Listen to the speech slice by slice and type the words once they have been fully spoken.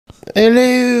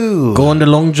Hello. Going to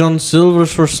Long John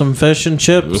Silver's for some fish and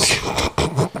chips.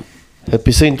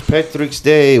 Happy St. Patrick's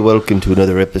Day. Welcome to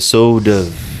another episode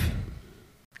of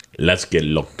Let's Get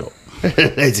Locked Up.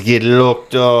 Let's Get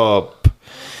Locked Up.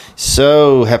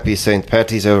 So, happy St.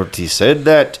 Patty's. I already said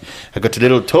that. I got a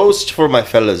little toast for my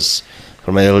fellas,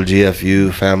 for my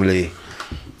LGFU family.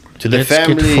 To the Let's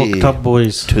family. get fucked up,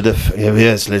 boys. To the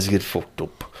yes, let's get fucked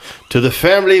up. To the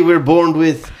family we're born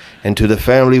with, and to the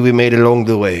family we made along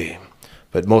the way.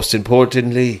 But most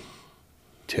importantly,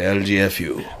 to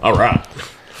LGFU. All right.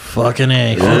 Fucking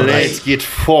A. Let's get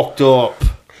fucked up.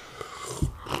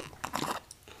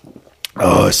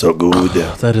 Oh, it's so good.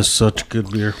 That is such good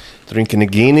beer. Drinking a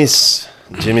Guinness.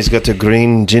 Jimmy's got a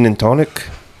green gin and tonic.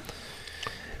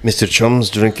 Mr. Chum's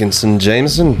drinking some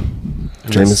Jameson.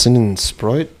 Jameson and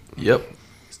Sprite. Yep.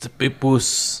 Sippy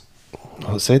Puss.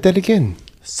 I'll say that again.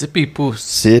 Sippy Puss.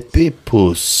 Sippy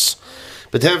Puss.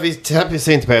 But happy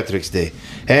St. Patrick's Day.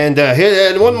 And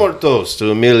here, and one more toast to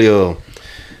Emilio.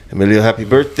 Emilio, happy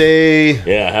birthday.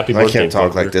 Yeah, happy birthday. I can't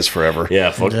talk fucker. like this forever.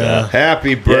 Yeah, fuck that.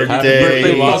 Happy birthday. Happy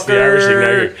birthday, lost the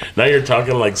Irish thing. Now you're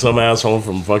talking like some asshole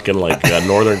from fucking like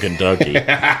northern Kentucky.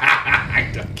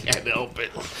 I can't help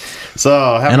it.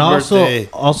 So, happy And birthday.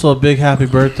 also a big happy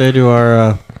birthday to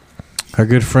our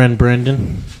good friend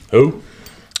Brendan. Who?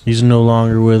 He's no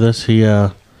longer with us. He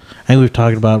I think we've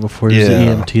talked about it before. He's the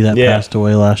EMT that passed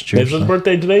away last year. Is his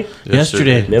birthday today?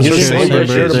 Yesterday.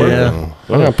 Yesterday. Yeah.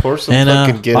 I'm going to pour some And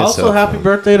fucking Guinness also up. happy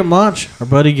birthday to Munch, our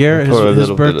buddy Garrett. Pour a His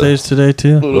little bit of- birthday's today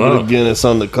too. A little bit of Guinness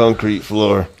on the concrete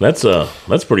floor. That's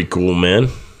pretty cool, man.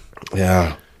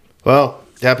 Yeah. Well,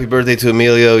 happy birthday to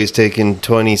Emilio. He's taking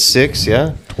 26,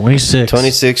 yeah? 26.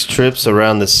 26 trips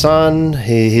around the sun.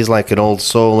 He's like an old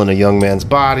soul in a young man's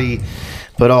body,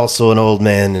 but also an old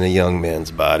man in a young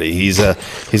man's body. He's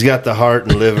got the heart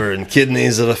and liver and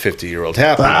kidneys of a 50-year-old.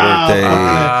 Happy birthday.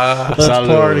 Let's Salud.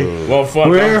 party. Well, fuck.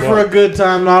 We're here for a good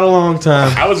time, not a long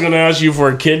time. I was going to ask you for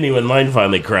a kidney when mine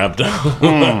finally crapped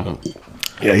out.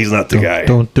 Yeah, he's not the guy.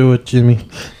 Don't do it, Jimmy.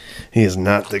 He is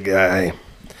not the guy.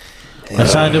 I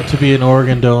signed up to be an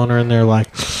organ donor, and they're like,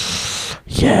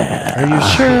 "Yeah, Are you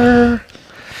sure?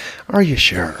 Are you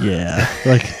sure? yeah."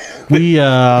 Like we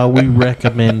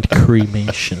recommend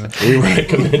cremation. We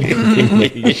recommend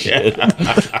cremation.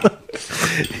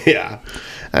 Yeah.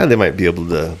 And they might be able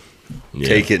to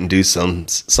take it and do some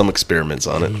experiments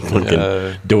on it.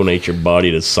 Fucking donate your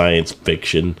body to science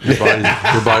fiction. Your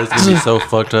body's gonna be so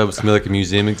fucked up. It's gonna be like a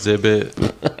museum exhibit.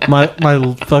 My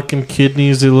fucking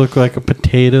kidneys, they look like a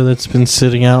potato that's been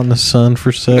sitting out in the sun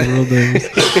for several days.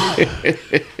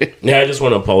 Yeah, I just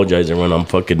want to apologize, everyone. I'm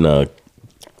fucking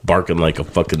barking like a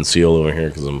fucking seal over here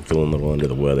because I'm feeling a little under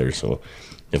the weather. So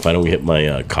if I don't hit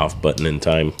my cough button in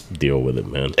time, deal with it,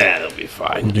 man. Yeah, they'll be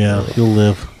fine. Yeah, you'll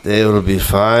live. They will be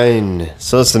fine.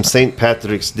 So some St.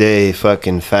 Patrick's Day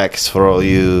fucking facts for all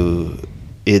you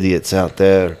idiots out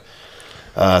there.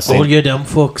 All you dumb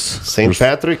fucks. St.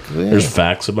 Patrick? There's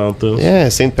facts about this. Yeah,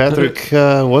 St. Patrick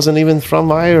wasn't even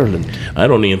from Ireland. I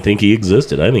don't even think he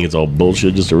existed. I think it's all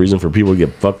bullshit, just a reason for people to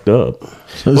get fucked up.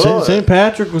 So St.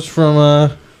 Patrick was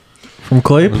from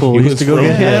Claypool. We used to go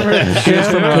get hammered. He was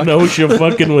from Kenosha,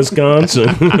 fucking Wisconsin.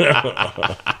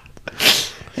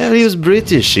 Yeah, but he was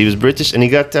British. He was British, and he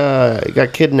got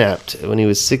kidnapped when he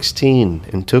was 16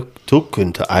 and took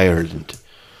into Ireland.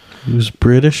 He was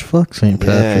British. Fuck St.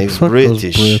 Patrick. Yeah, he was Fuck those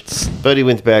British. Brits. But he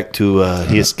went back to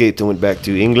he escaped and went back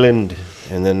to England,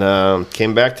 and then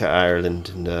came back to Ireland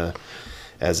and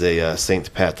as a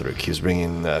St. Patrick. He was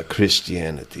bringing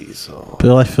Christianity. So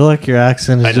Bill, I feel like your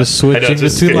accent is just switching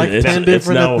between like 10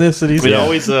 different ethnicities. it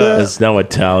always It's now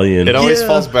Italian. it always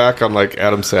falls back on like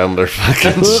Adam Sandler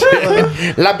fucking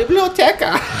shit. La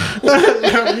biblioteca.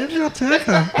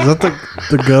 Is that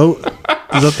the goat?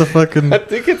 Is that the fucking... I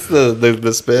think it's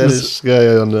the Spanish guy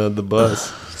on the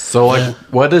bus. So, like,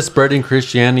 what does spreading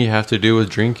Christianity have to do with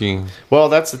drinking? Well,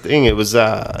 that's the thing. It was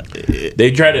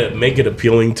They try to make it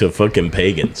appealing to fucking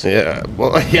pagans. yeah.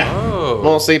 Well, yeah. Oh.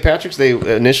 Well, St. Patrick's Day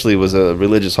initially was a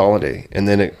religious holiday, and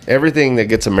then everything that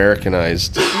gets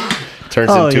Americanized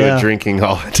turns into a drinking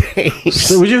holiday.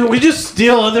 So we just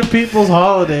steal other people's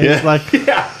holidays. Yeah. Like,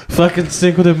 fucking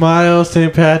Cinco de Mayo,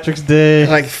 St. Patrick's Day.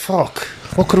 Like, fuck.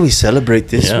 What could we celebrate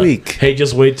this Yeah. week? Hey,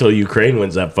 just wait till Ukraine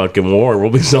wins that fucking war. We'll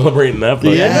be celebrating that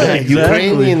fucking Yeah, day.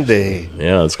 Ukrainian Day.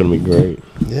 Yeah, it's going to be great.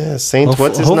 Yeah, Saint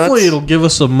what's his Hopefully nuts? it'll give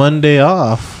us a Monday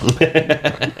off.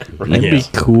 That'd be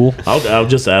cool. I'll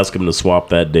just ask him to swap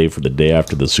that day for the day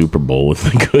after the Super Bowl if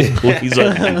they could. Please,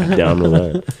 I'd be down with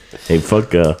that. Hey,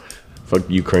 fuck Fuck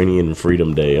Ukrainian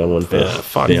Freedom Day. I want that.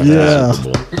 fuck damn yeah.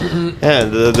 Super Bowl. Yeah,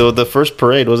 the first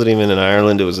parade wasn't even in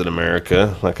Ireland. It was in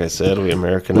America. Like I said, we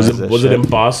Americanized that Was it shit. in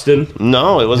Boston?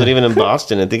 No, it wasn't even in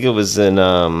Boston. I think it was in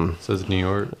Says New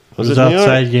York. was It was it New York?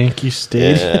 outside Yankee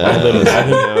Stadium. I Yeah.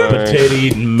 live potato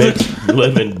eating Mick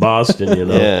live in Boston, you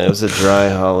know. Yeah, it was a dry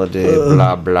holiday,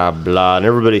 blah blah blah, and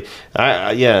everybody.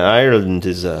 Ireland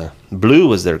is blue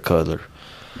was their color,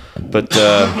 but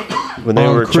when they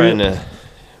On were Crete. trying to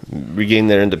regain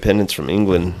their independence from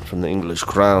England, from the English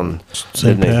crown,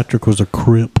 St. then Patrick was a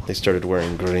crip. they started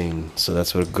wearing green, so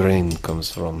that's where green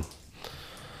comes from.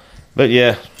 But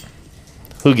yeah,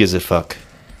 who gives a fuck?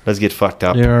 Let's get fucked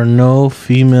up. There are no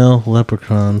female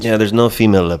leprechauns. Yeah, there's no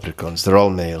female leprechauns. They're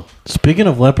all male. Speaking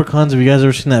of leprechauns, have you guys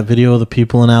ever seen that video of the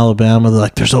people in Alabama? They're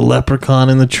like, there's a leprechaun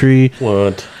in the tree.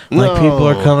 What? Like, No. people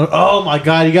are coming. Oh, my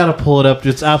God. You got to pull it up.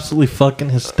 It's absolutely fucking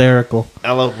hysterical.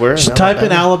 Where? Just type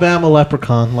in Alabama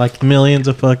leprechaun. Like, millions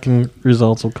of fucking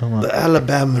results will come up. The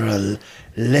Alabama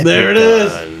leprechaun. There it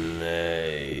is.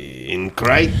 In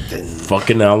Crichton.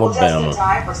 Fucking Well, just in Alabama.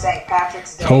 time for St.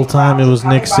 Patrick's Day. Whole time it was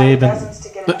Nick Crowds are coming by Saban. dozens to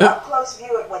get an up-close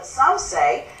view at what some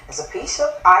say is a piece of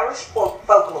Irish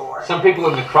folklore. Some people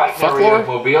in the Crichton area Folklore? of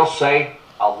Mobile say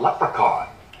a leprechaun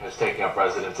has taken up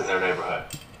residence in their neighborhood.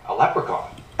 A leprechaun.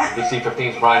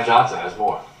 DC-15's Brian Johnson has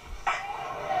more.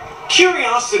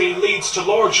 Curiosity leads to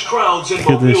large crowds in Look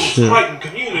at this Mobile's shit. Crichton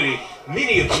community.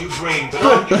 Many of you bring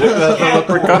binoculars,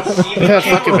 camcorders, even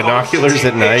Fucking binoculars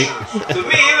at night. To me,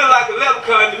 it look like a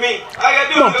leprechaun to me. I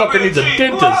gotta do Motherfucker needs a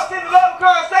dentist. leprechaun?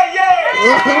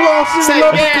 Say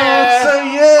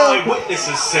yeah!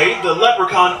 Eyewitnesses say the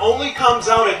leprechaun only comes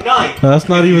out at night. No, that's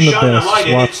not If you even the shine a best. light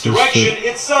in Watch its this direction, shit.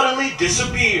 it suddenly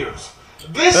disappears.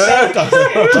 This savage sketch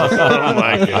Oh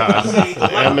my god.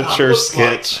 Amateur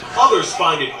sketch. Others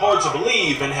find it hard to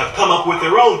believe and have come up with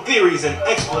their own theories and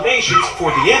explanations for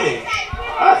the image.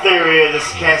 My theory is it's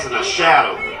casting a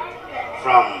shadow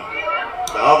from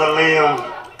the other limb.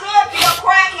 Could be a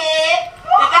crackhead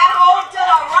that got hold to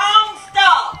the wrong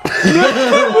stuff. Get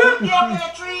up in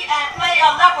the tree and play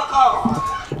a leprechaun.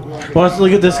 Watch,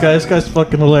 look at this guy. This guy's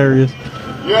fucking hilarious.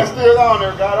 You're still on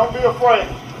there, guy. Don't be afraid.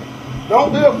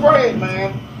 Don't be afraid,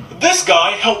 man. This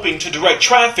guy helping to direct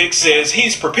traffic says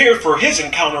he's prepared for his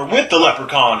encounter with the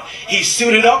leprechaun. He's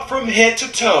suited up from head to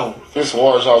toe. This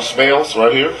wars off spells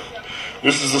right here.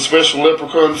 This is a special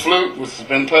leprechaun flute, which has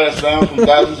been passed down from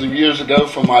thousands of years ago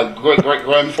from my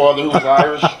great-great-grandfather who was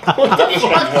Irish. That just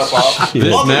can't help out.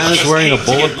 This Others man is just wearing a aim to get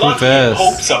bulletproof lucky in vest.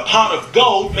 hopes a pot of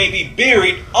gold may be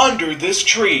buried under this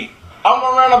tree. I'm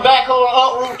gonna run a backhoe and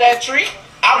uproot that tree.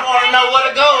 I want to know where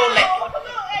to go.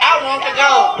 I want to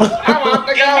go. I want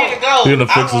to go. Give me the gold. He's gonna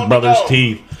fix I his want to brother's go.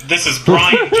 teeth. This is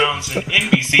Brian Johnson,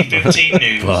 NBC 15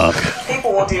 News. Fuck.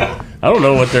 People will do. I don't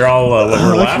know what they're all what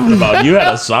we're laughing about. You had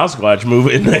a Sasquatch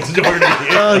moving next door to you.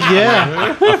 Oh,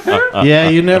 yeah. Yeah,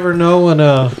 you never know when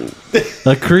a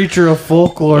creature of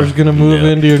folklore is going to move Yeah.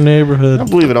 into your I neighborhood.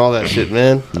 believe in all that shit,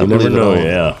 man. I You never believe it know, all.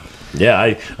 yeah.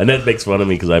 Yeah, Annette makes fun of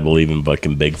me because I believe in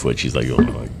fucking Bigfoot. She's like, oh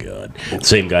my god.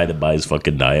 Same guy that buys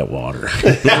fucking diet water.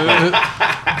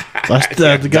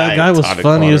 The guy was tonic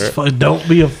funny as water. fuck. Don't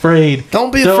be afraid.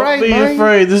 Don't be afraid, Don't be man.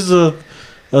 afraid. This is a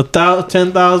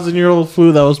 10,000-year-old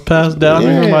food that was passed down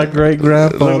to my great It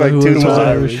grandfather looked like who two was toilet,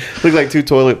 Irish. looked like two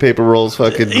toilet paper rolls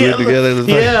fucking glued together.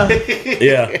 Yeah.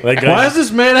 Yeah. That guy, Why is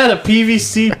this man out of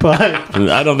PVC pipe?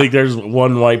 I don't think there's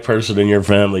one white person in your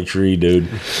family tree, dude.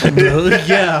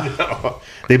 Yeah.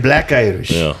 They black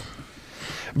Irish. Yeah.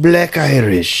 Black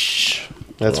Irish.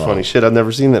 That's funny shit. I've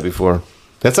never seen that before.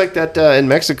 That's like that in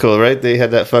Mexico, right? They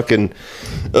had that fucking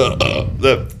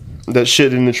that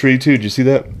shit in the tree too. Did you see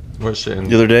that What shit?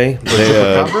 the other day?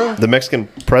 They, the Mexican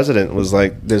president was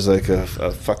like, "There's like a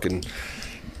fucking."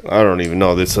 I don't even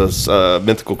know. It's a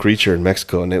mythical creature in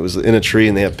Mexico, and it was in a tree,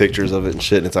 and they have pictures of it and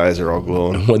shit, and its eyes are all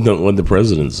glowing. What the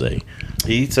president say?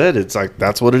 He said it's like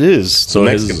that's what it is. So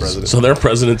the Mexican president. So their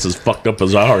president's as fucked up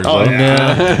as ours. Oh, huh?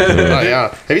 yeah. Oh,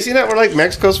 yeah. Have you seen that where like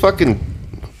Mexico's fucking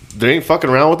they ain't fucking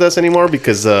around with us anymore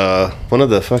because one of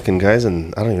the fucking guys,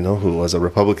 and I don't even know who it was, a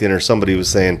Republican or somebody, was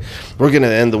saying we're gonna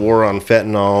end the war on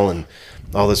fentanyl and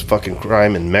all this fucking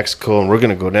crime in Mexico, and we're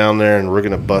gonna go down there and we're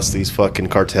gonna bust these fucking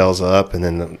cartels up. And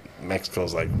then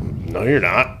Mexico's like, no, you're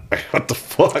not. What the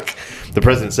fuck? The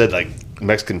president said, like,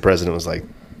 Mexican president was like,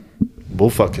 we'll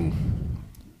fucking,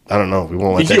 I don't know, we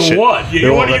won't let that You shit. what? We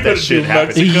What won't are let you that gonna shit do, happen.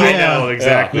 Mexico? I know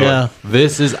exactly. Yeah.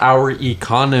 This is our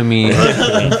economy.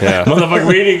 Yeah. Motherfucker,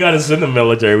 we ain't got to send the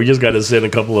military. We just got to send a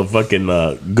couple of fucking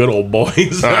good old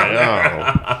boys. I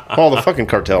know. Well, the fucking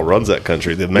cartel runs that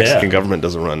country. The Mexican Yeah. government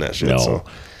doesn't run that shit. No. So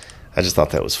I just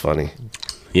thought that was funny.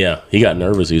 Yeah, he got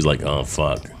nervous. He's like, oh,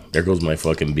 fuck. there goes my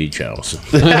fucking beach house.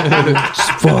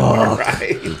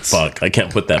 Right. Fuck, I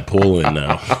can't put that pool in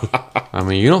now. I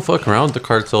mean, you don't fuck around with the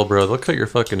cartel, bro. They'll cut your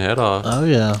fucking head off. Oh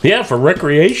yeah. Yeah, for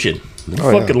recreation.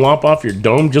 Fucking lop off your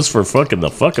dome just for fucking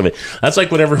the fuck of it. That's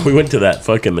like whenever we went to that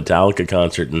fucking Metallica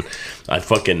concert and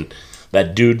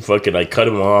that dude fucking, I cut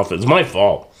him off. It's my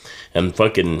fault. And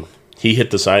fucking, he hit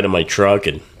the side of my truck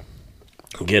and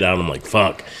get out. I'm like,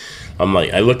 fuck. I'm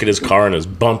like, I look at his car and his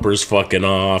bumper's fucking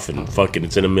off and fucking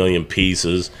it's in a million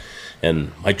pieces.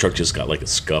 And my truck just got like a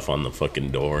scuff on the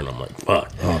fucking door. And I'm like,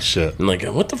 fuck. Oh, shit. I'm like,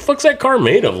 what the fuck's that car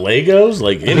made of? Legos?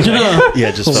 Like, anyway. Yeah,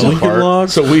 it just fell apart.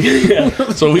 So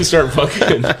we start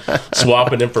fucking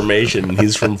swapping information. And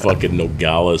he's from fucking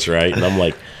Nogales, right? And I'm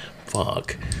like,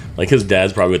 fuck. Like his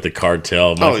dad's probably with the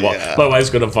cartel. My wife's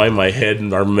gonna find my head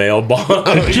in our mailbox.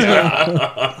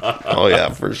 Oh yeah,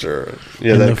 for sure.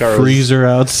 Yeah, In that the car freezer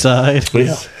outside.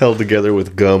 was held together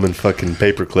with gum and fucking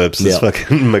paper clips. This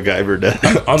fucking MacGyver did.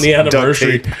 On the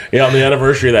anniversary, on the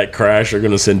anniversary of that crash, they're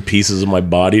gonna send pieces of my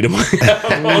body to my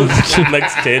house for the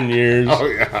next 10 years. Oh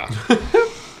yeah.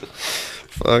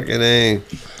 Fucking A.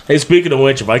 Hey, speaking of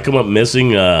which, if I come up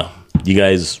missing, you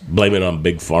guys blame it on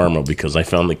Big Pharma because I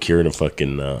found the cure to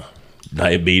fucking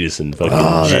diabetes and fucking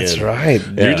Oh, gin. that's right.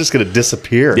 Yeah. You're just gonna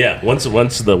disappear. Yeah,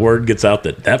 once the word gets out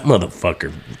that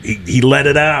motherfucker, he let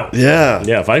it out. Yeah.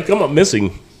 Yeah, if I come up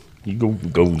missing, you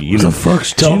go. You the know,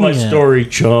 fuck's tell my Jimmy at? story,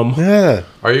 chum. Yeah.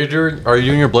 Are you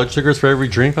doing your blood sugars for every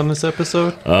drink on this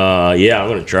episode? Yeah, I'm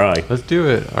gonna try. Let's do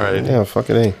it. All right. Yeah,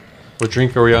 fucking A. What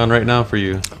drink are we on right now for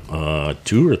you?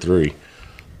 2 or 3.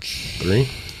 3.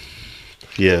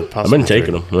 Yeah, I've possibly been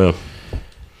taking them. Yeah.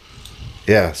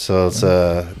 Yeah, so it's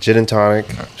gin and tonic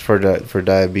for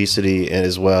diabetes, and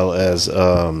as well as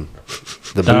the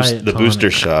booster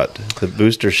shot. The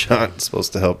booster shot is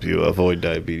supposed to help you avoid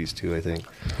diabetes too, I think.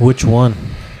 Which one?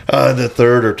 The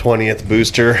 3rd or 20th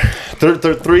booster,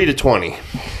 3 to 20.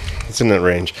 It's in that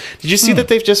range. Did you see that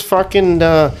they've just fucking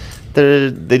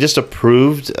they just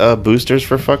approved boosters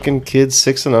for fucking kids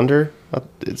 6 and under?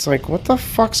 It's like, what the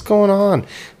fuck's going on?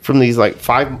 From these like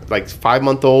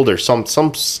 5-month-old or some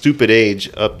stupid age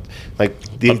up, like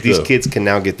these kids can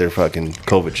now get their fucking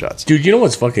COVID shots. Dude, you know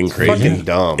what's fucking crazy? Fucking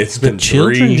dumb. It's been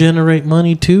Children generate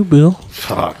money too, Bill.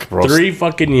 Fuck, bro. 3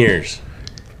 fucking years.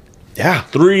 Yeah,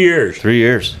 3 years. 3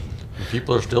 years.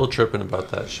 People are still tripping about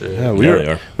that shit. Yeah, Yeah, they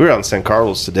are. we were out in San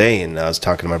Carlos today, and I was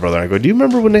talking to my brother. I go, "Do you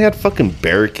remember when they had fucking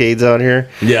barricades out here?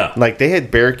 Yeah. Like they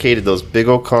had barricaded those big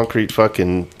old concrete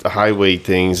fucking highway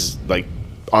things, like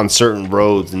on certain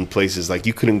roads and places. Like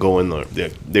you couldn't go in there.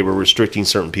 They were restricting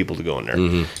certain people to go in there.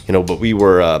 You know, but we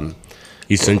were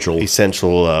Essential.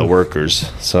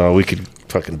 workers, so we could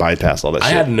fucking bypass all that I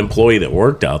shit. had an employee that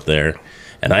worked out there,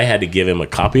 and I had to give him a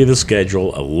copy of the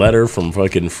schedule, a letter from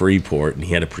fucking Freeport, and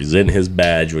he had to present his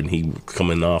badge when he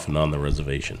coming off and on the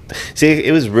reservation. See,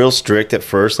 it was real strict at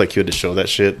first. Like, you had to show that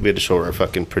shit. We had to show our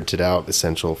fucking printed out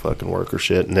essential fucking worker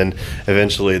shit. And then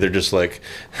eventually they're just like,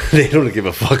 they don't give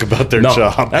a fuck about their No,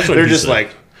 job. that's what they're he just said.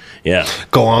 like, Yeah.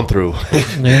 go on through.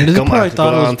 Man, they Come probably on,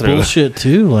 thought go it on was through. bullshit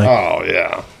too. Like, Oh,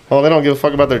 yeah. Well, they don't give a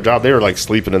fuck about their job. They were like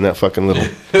sleeping in that fucking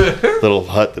little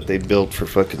hut that they built for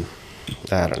fucking,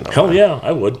 I don't know. Hell yeah,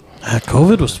 I would.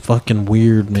 COVID was fucking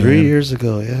weird, man. 3 years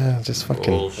ago, yeah. Just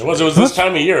fucking, It was this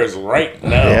time of year. It's right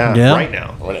now. Yeah. right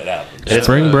now. When it happened.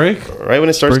 Spring break. Right when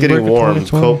it starts Spring getting break of warm,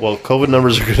 2020. COVID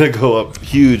numbers are going to go up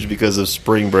huge because of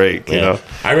spring break, you know?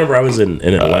 I remember I was in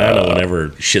Atlanta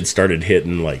whenever shit started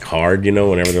hitting like hard, you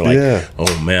know, whenever they're like, Yeah.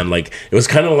 oh man, like it was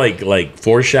kind of like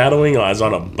foreshadowing. I was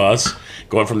on a bus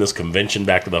going from this convention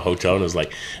back to the hotel, and it was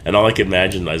like, and all I could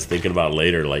imagine I was thinking about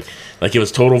later, like it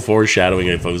was total foreshadowing.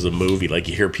 If it was a movie, like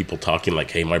you hear people talking like,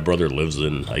 hey, my brother lives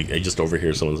in, I just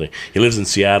overhear someone saying he lives in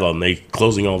Seattle and they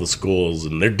closing all the schools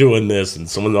and they're doing this, and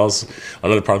someone else,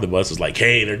 another part of the bus is like,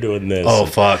 hey, they're doing this. Oh,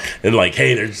 fuck. And like,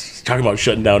 hey, they're just talking about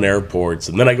shutting down airports.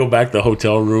 And then I go back to the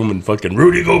hotel room and fucking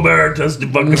Rudy Gobert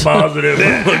tested fucking positive.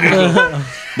 the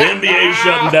NBA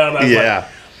shutting down. I was like,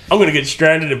 I'm going to get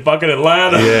stranded in fucking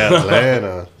Atlanta. Yeah,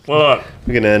 Atlanta. Fuck.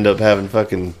 We're going to end up having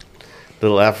fucking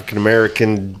little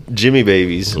African-American Jimmy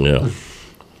babies. Yeah.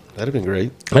 That'd have been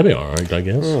great. That'd be all right, I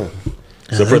guess. Oh.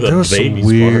 Except for There the was some babies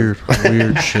weird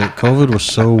shit. COVID was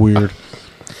so weird.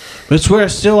 But it's where I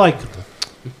still like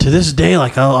to this day.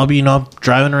 Like I'll be I'm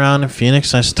driving around in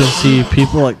Phoenix, and I still see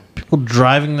people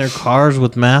driving their cars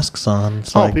with masks on.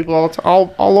 It's like, People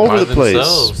all over By the place,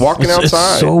 themselves. walking it's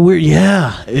outside. so weird.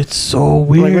 Yeah, it's so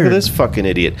weird. Like, look at this fucking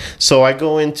idiot. So I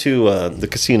go into the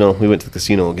casino. We went to the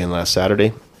casino again last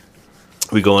Saturday.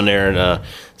 We go in there, and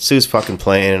Sue's fucking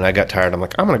playing, and I got tired. I'm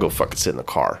like, I'm going to go fucking sit in the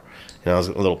car. And I was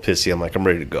a little pissy. I'm like, I'm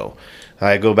ready to go.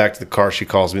 I go back to the car. She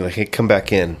calls me like, hey, come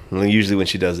back in. And usually when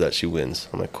she does that, she wins.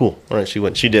 I'm like, cool. All right, she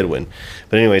went. She did win.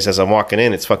 But anyways, as I'm walking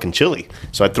in, it's fucking chilly.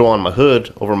 So I throw on my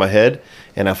hood over my head,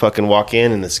 and I fucking walk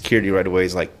in, and the security right away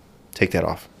is like, take that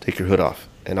off. Take your hood off.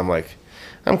 And I'm like,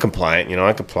 I'm compliant. You know,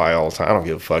 I comply all the time. I don't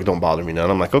give a fuck. Don't bother me none.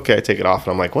 I'm like, okay, I take it off.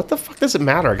 And I'm like, what the fuck does it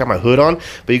matter? I got my hood on,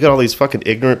 but you got all these fucking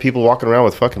ignorant people walking around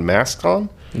with fucking masks on.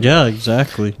 Yeah,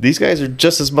 exactly. These guys are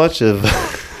just as much of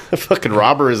a fucking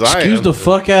robber as I am. Excuse the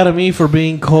fuck out of me for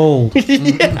being cold.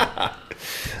 Yeah.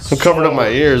 I'm covering up my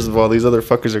ears while these other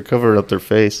fuckers are covering up their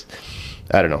face.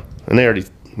 I don't know. And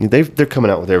they're coming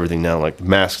out with everything now. Like,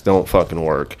 masks don't fucking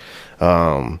work.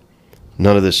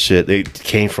 None of this shit. They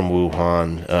came from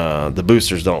Wuhan. The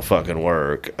boosters don't fucking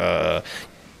work.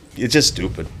 It's just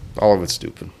stupid. All of it's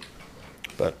stupid.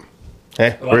 But,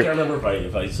 hey. Well, I can't remember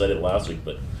if I said it last week,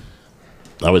 but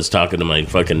I was talking to my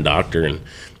fucking doctor,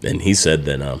 and he said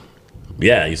that,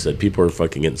 yeah, he said people are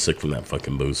fucking getting sick from that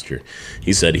fucking booster.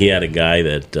 He said he had a guy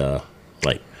that,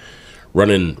 like,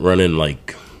 running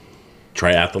like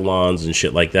triathlons and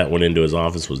shit like that, went into his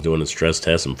office, was doing a stress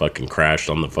test, and fucking crashed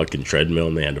on the fucking treadmill,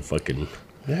 and they had to fucking...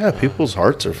 Yeah, people's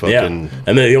hearts are fucking... Yeah,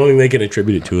 and the only thing they can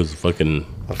attribute it to is the fucking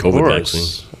COVID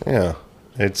vaccine. Yeah,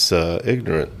 it's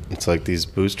ignorant. It's like these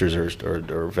boosters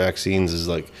or vaccines is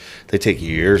like, they take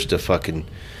years to fucking...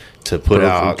 to put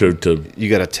out, you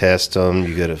got to test them.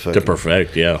 You got to fucking... to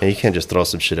perfect, yeah. And you can't just throw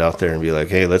some shit out there and be like,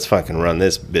 hey, let's fucking run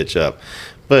this bitch up.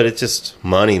 But it's just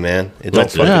money, man. It don't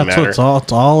fucking matter. That's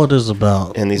it's all it is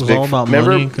about. And these it's big, all about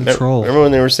money and control. Remember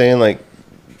when they were saying like,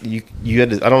 you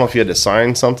had to, I don't know if you had to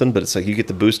sign something, but it's like you get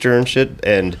the booster and shit,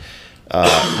 and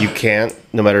you can't,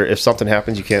 no matter if something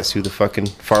happens, you can't sue the fucking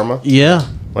pharma. Yeah.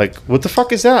 Like, what the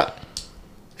fuck is that?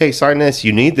 Hey, sign this.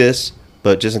 You need this,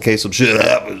 but just in case some shit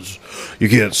happens, you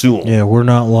can't sue them. Yeah, we're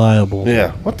not liable.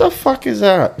 Yeah. What the fuck is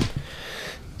that?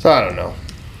 So I don't know.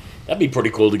 That'd be pretty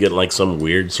cool to get like some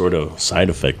weird sort of side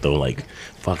effect though. Like,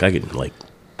 fuck, I could like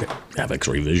have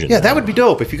X-ray vision. Yeah, that would be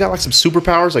dope if you got like some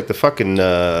superpowers, like the fucking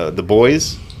The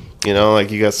Boys. You know,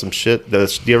 like you got some shit. Do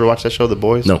you ever watch that show, The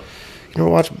Boys? No. You never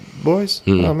watch Boys?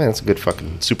 Mm-hmm. Oh man, it's a good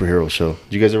fucking superhero show.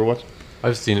 Did you guys ever watch?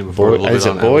 I've seen it before. Is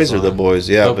it Boys or The Boys?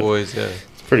 Yeah, The Boys. Yeah.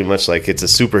 Pretty much like it's a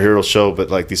superhero show, but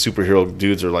like these superhero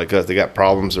dudes are like us. They got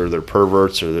problems, or they're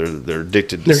perverts, or they're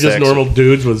addicted to they're sex. just normal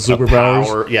dudes with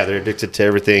superpowers. Yeah, they're addicted to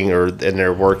everything, and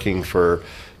they're working for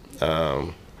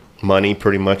money,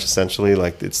 pretty much, essentially.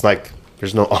 Like it's like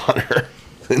there's no honor.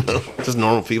 Just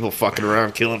normal people fucking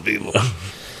around killing people.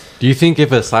 Do you think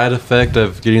if a side effect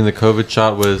of getting the COVID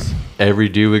shot was every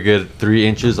dude would get 3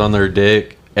 inches on their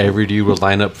dick, every dude would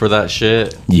line up for that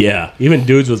shit? Yeah, even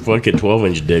dudes with fucking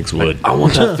 12-inch dicks would. I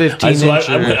want that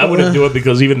 15-incher. I wouldn't do it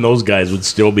because even those guys would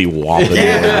still be whopping.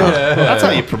 Yeah. That's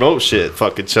how you promote shit,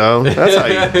 fucking chum. That's how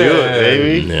you do it,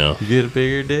 baby. Yeah. You get a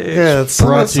bigger dick. Yeah, it's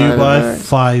brought to you by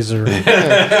Pfizer.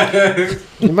 Yeah.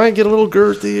 You might get a little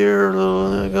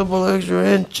girthier, a couple extra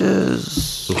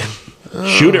inches.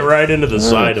 Shoot it right into the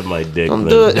side of my dick. Don't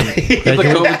do it. Get the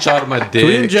COVID shot of my dick. Can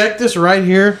we inject this right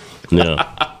here?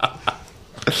 Yeah.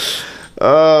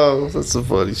 Oh, that's some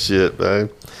funny shit, man.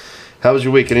 How was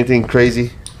your week? Anything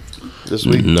crazy this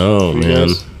week? No, man.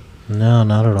 Guys? No,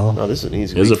 not at all. No, this is an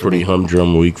easy It was week a pretty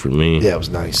humdrum week for me. Yeah, it was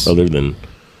nice. Other than...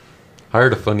 I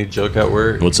heard a funny joke at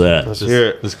work. What's that? Let's hear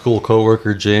it. This cool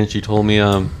coworker, Jen, she told me,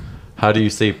 how do you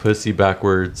say pussy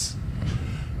backwards?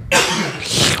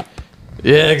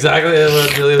 Yeah, exactly. That's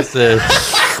what Julia said.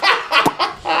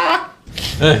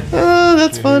 Oh,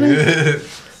 that's funny.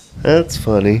 That's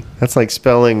funny. That's like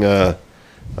spelling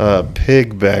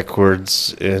pig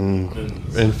backwards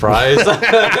in fries.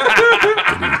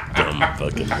 Dumb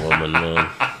fucking woman, man.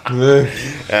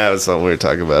 That was something we were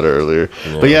talking about earlier.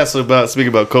 Yeah. But yeah, so speaking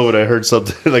about COVID, I heard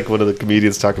something like one of the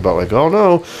comedians talk about like, oh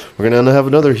no, we're gonna have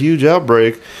another huge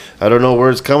outbreak. I don't know where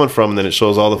it's coming from. And then it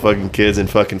shows all the fucking kids in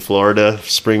fucking Florida,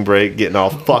 spring break, getting all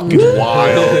fucking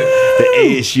wild. The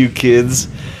ASU kids.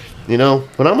 You know,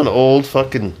 when I'm an old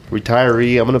fucking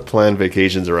retiree, I'm gonna plan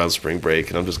vacations around spring break,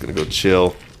 and I'm just gonna go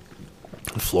chill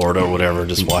in Florida or whatever,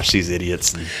 just watch these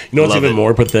idiots. And you know what's even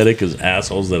more pathetic is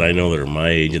assholes that I know that are my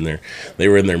age and they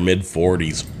were in their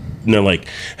mid-40s. And they're like,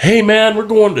 hey, man, we're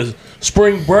going to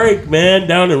spring break, man,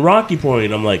 down in Rocky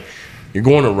Point. I'm like, you're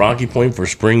going to Rocky Point for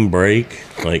spring break?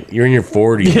 Like, you're in your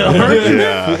 40s.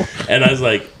 Yeah. And I was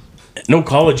like, no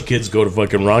college kids go to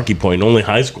fucking Rocky Point. Only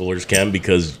high schoolers can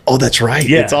because... Oh, that's right.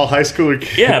 Yeah. It's all high schooler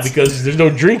kids. Yeah, because there's no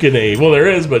drinking age. Well, there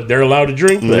is, but they're allowed to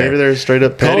drink there. Maybe they're straight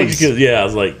up college petties. kids. Yeah, I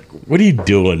was like, what are you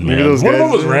doing, man? Maybe those One of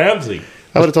guys- them was Ramsey.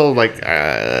 I would have told him, like,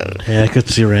 Yeah, I could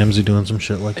see Ramsey doing some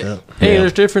shit like that. Hey,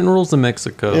 there's different rules in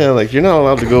Mexico. yeah, like, you're not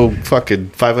allowed to go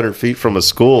fucking 500 feet from a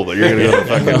school, but you're going to go to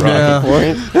fucking Rocky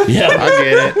Point? Yeah. I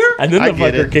get it. And then I the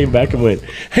get fucker it. came back and went,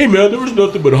 "Hey man, there was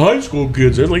nothing but high school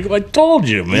kids." I was like, "I told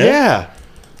you, man." Yeah.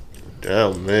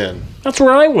 Oh, man. That's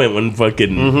where I went when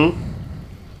fucking.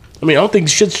 I mean, I don't think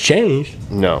shit's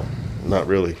changed. No, not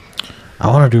really. I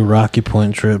want to do Rocky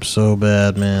Point trip so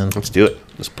bad, man. Let's do it.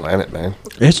 Let's plan it, man.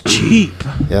 It's cheap.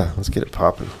 Yeah, let's get it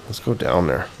popping. Let's go down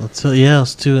there. Let's do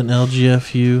an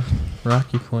LGFU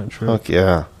Rocky Point trip. Fuck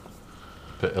yeah.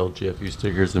 Put LGFU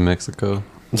stickers in Mexico.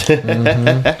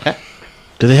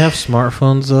 Do they have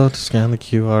smartphones though to scan the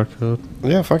QR code?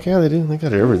 Yeah, fuck yeah, they do. They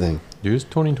got everything. Dude, it's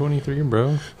 2023,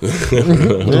 bro.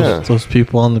 Yeah. Those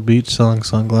people on the beach selling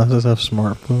sunglasses have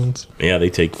smartphones. Yeah, they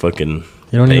take fucking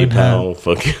They don't even PayPal,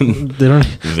 fucking They don't.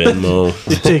 Venmo.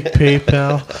 They take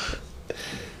PayPal.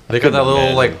 They got that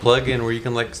little like plug-in where you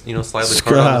can like slide the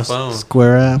card on the phone.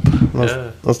 Square app.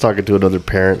 Yeah. I was talking to another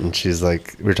parent, and she's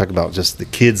like, we were talking about just the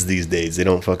kids these days. They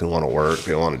don't fucking want to work.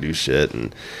 They don't want to do shit.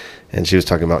 And she was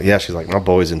talking about, yeah, she's like, my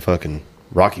boy's in fucking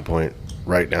Rocky Point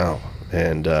right now.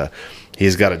 And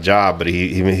he's got a job, but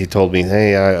he told me,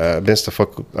 hey, I missed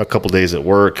a couple days at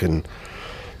work,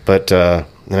 but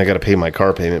then I got to pay my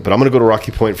car payment. But I'm going to go to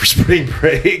Rocky Point for spring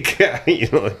break. You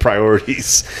know, like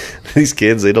priorities. These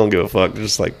kids, they don't give a fuck. They're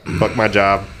just like, fuck my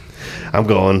job. I'm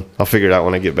going. I'll figure it out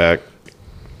when I get back.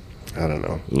 I don't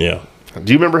know. Yeah.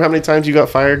 Do you remember how many times you got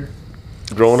fired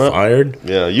growing up? Fired?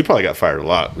 Yeah, you probably got fired a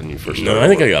lot when you first started. No, I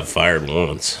think I got fired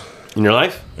once. In your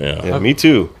life? Yeah. Yeah, me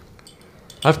too.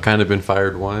 I've kind of been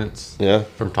fired once. Yeah.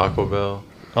 From Taco Bell.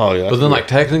 Oh, yeah. But then, like,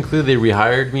 technically, they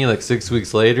rehired me like 6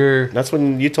 weeks later. That's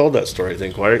when you told that story, I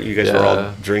think. Why you guys were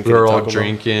all drinking? We were at all Taco Bell?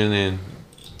 drinking, and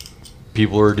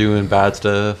people were doing bad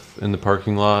stuff in the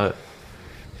parking lot.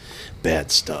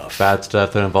 Bad stuff. Bad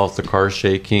stuff that involves the car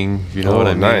shaking. If you know what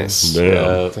I mean. Nice.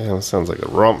 Yeah. Damn, that sounds like a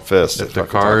romp fest. If at the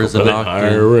fucking cars Taco are Bell. knocked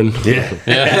in. Hiring.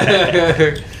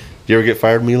 Yeah. You ever get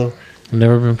fired, Milo?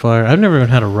 Never been fired. I've never even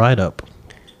had a write up.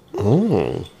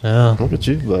 Oh, Yeah. look at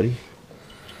you, buddy.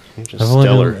 You're just I've only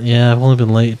stellar. I've only been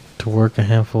late to work a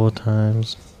handful of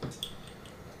times.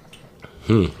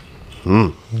 Well,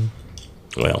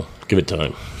 give it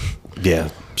time. Yeah,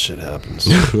 shit happens.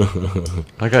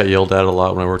 I got yelled at a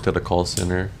lot when I worked at a call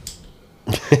center.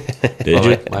 Did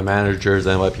you? My managers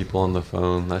and by people on the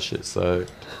phone. That shit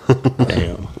sucked.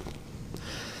 Damn.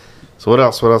 So what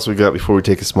else? What else we got before we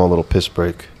take a small little piss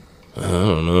break? I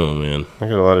don't know, man. I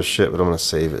got a lot of shit, but I'm gonna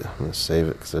save it. I'm gonna save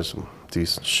it because there's some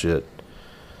decent shit.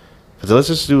 But let's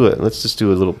just do it. Let's just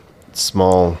do a little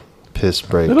small piss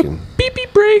break, and Beep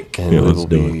beep break. and Yeah, let's we'll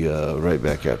do be right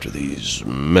back after these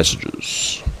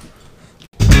messages.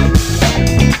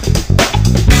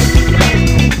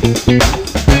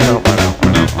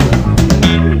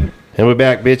 And we're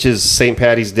back, bitches. St.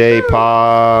 Patty's Day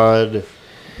pod.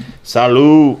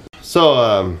 Salute.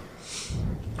 So,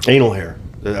 anal hair.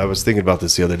 I was thinking about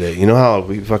this the other day. You know how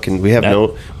we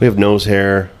have nose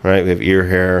hair, right? We have ear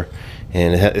hair,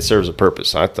 and it serves a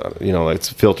purpose. I thought, it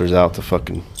filters out the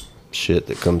fucking shit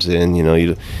that comes in. You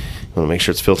want to make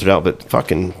sure it's filtered out, but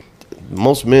fucking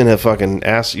most men have fucking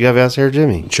ass. You have ass hair,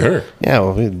 Jimmy? Sure. Yeah,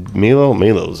 well,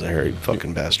 Milo's a hairy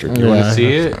fucking bastard. You want to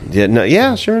see it?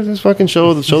 Yeah, sure. Just fucking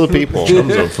show the people.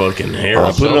 Comes a fucking hair.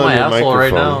 I'll put it on my your asshole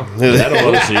right now. microphone. I don't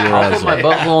want to see your I'll put asshole. my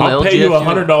butthole in I'll pay you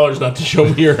LGFU. $100 not to show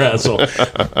me your asshole.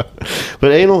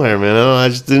 But anal hair, man, I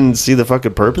just didn't see the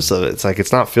fucking purpose of it. It's like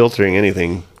it's not filtering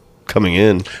anything coming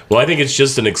in. Well, I think it's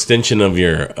just an extension of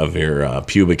your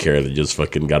pubic hair that just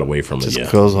fucking got away from it. Just Yeah,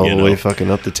 goes all the way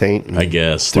fucking up the taint. And I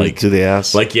guess to the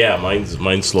ass. Like yeah,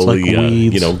 mine's slowly like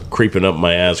weeds. creeping up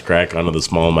my ass crack onto the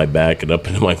small of my back and up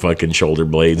into my fucking shoulder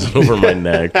blades and over my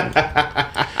neck.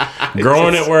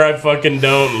 Growing it where I fucking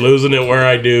don't, losing it where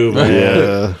I do. Man.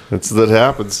 Yeah, that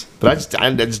happens. But I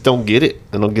just don't get it.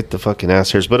 I don't get the fucking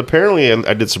ass hairs. But apparently,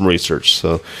 I did some research.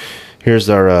 So here's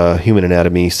our human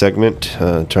anatomy segment,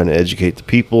 trying to educate the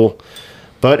people.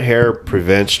 Butt hair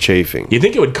prevents chafing. You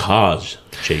think it would cause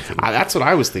chafing? That's what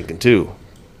I was thinking too.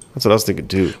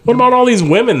 What about all these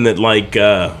women that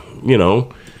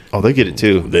Oh, they get it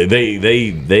too. They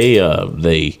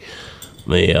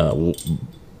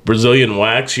Brazilian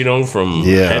wax, from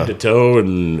head to toe,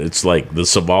 and it's like the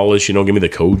Savalas, give me the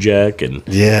Kojak, and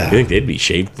Yeah. I think they'd be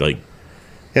shaped like,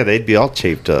 Yeah, they'd be all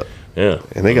chafed up. yeah.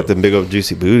 And they got them big old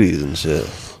juicy booties and shit.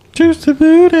 Juicy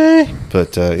booty.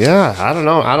 But yeah, I don't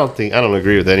know. I don't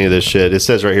agree with any of this shit. It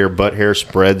says right here, butt hair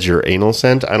spreads your anal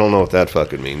scent. I don't know what that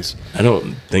fucking means. I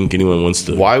don't think anyone wants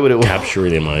to. Why would it capture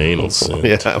it in my anal scent?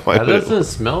 Yeah, why That would it? doesn't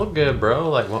smell good, bro.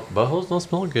 Like buttholes don't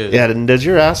smell good. Yeah, does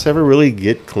your ass ever really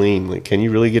get clean? Like, can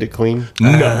you really get it clean?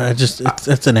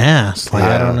 It's an ass. Like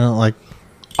I don't know. Like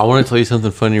I want to tell you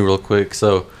something funny real quick.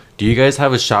 So, do you guys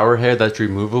have a shower head that's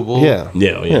removable? Yeah.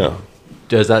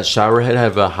 Does that shower head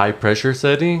have a high pressure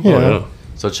setting? Yeah. Oh, yeah.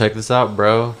 So check this out,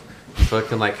 bro.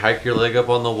 Fucking like hike your leg up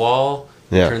on the wall.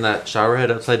 Yeah. Turn that shower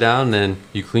head upside down, and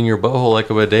you clean your butthole like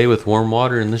a bidet with warm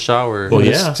water in the shower. Well, It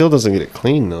yeah. still doesn't get it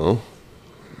clean though.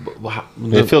 Wow.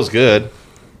 It feels good.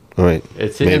 All right.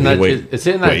 It's hitting Maybe. that. It's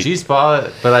hitting that Wait. G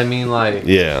spot, but I mean, like,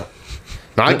 Yeah.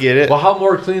 I get it. well, how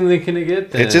more cleanly can it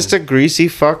get? Then? It's just a greasy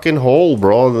fucking hole,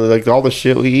 bro. Like all the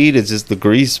shit we eat is just the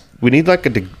grease. We need like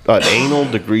an anal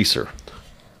degreaser.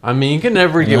 I mean, you can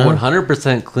never get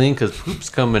 100% clean because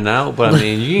poop's coming out, but I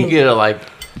mean, you can get it like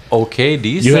okay,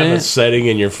 decent. You have a setting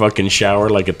in your fucking shower,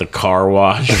 like at the car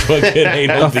wash, fucking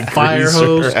anal fire degreaser.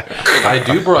 hose. I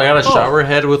do, bro. I got a shower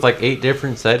head with like 8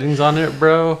 different settings on it,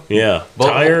 bro. Yeah, But-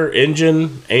 tire,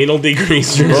 engine, anal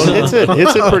degreaser. Well,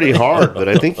 it's a pretty hard, but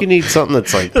I think you need something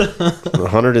that's like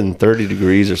 130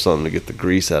 degrees or something to get the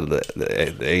grease out of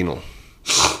the anal.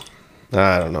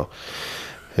 I don't know,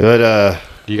 but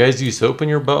Do you guys use soap in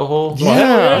your butthole?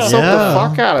 yeah, I soak Yeah. the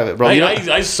fuck out of it, bro. You know-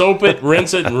 I soap it,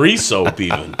 rinse it, and re-soap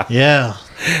even. Yeah.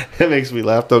 It makes me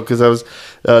laugh though because I was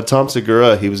Tom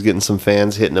Segura. He was getting some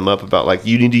fans hitting him up about like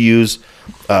you need to use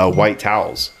white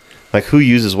towels. Like who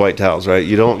uses white towels, right?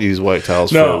 You don't use white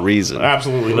towels for a reason,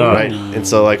 Absolutely not. right? And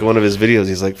so like one of his videos,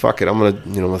 he's like, "Fuck it, I'm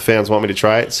gonna," the fans want me to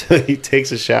try it. So he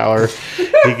takes a shower.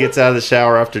 He gets out of the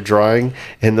shower after drying,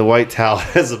 and the white towel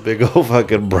has a big old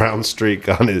fucking brown streak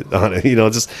on it.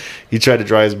 Just he tried to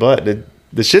dry his butt. And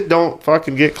the shit don't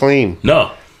fucking get clean.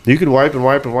 No. You can wipe and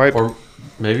wipe and wipe, Or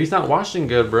maybe he's not washing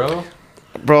good, bro.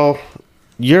 bro.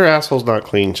 Your asshole's not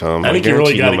clean, chum. I think you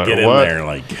really guarantee got to no get matter in what. there.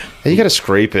 Like, You got to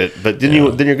scrape it, but then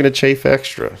you're gonna chafe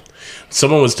extra.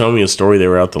 someone was telling me a story. They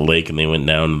were out the lake and they went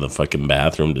down to the fucking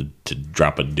bathroom to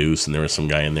drop a deuce, and there was some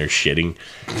guy in there shitting.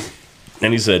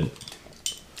 And he said,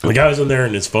 the guy was in there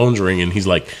and his phone's ringing. He's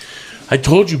like, "I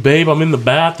told you, babe, I'm in the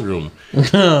bathroom.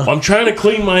 I'm trying to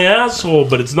clean my asshole,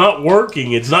 but it's not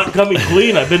working. It's not coming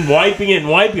clean. I've been wiping it and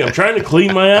wiping. I'm trying to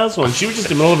clean my asshole." And she was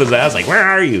just in the middle of his ass, like, "Where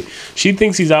are you?" She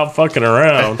thinks he's out fucking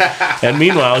around. And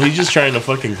meanwhile, he's just trying to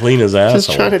fucking clean his asshole.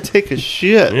 Just trying to take a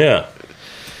shit. Yeah.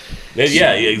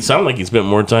 Yeah, it sounded like he spent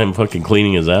more time fucking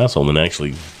cleaning his asshole than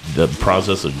actually the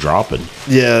process of dropping.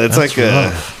 Yeah, it's That's like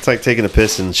rough. it's like taking a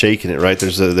piss and shaking it. Right?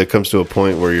 There comes to a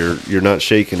point where you're not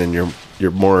shaking and you're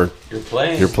playing It's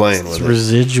with it.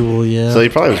 residual, yeah. So he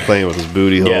probably was playing with his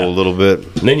booty hole Yeah. a little bit.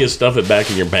 And then you stuff it back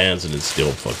in your pants and it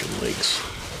still fucking leaks.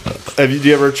 Have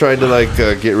you ever tried to like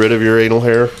get rid of your anal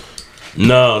hair?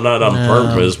 No, not on No.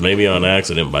 purpose. Maybe on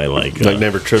accident by like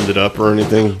Never trimmed it up or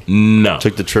anything? no.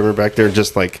 Took the trimmer back there and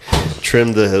just like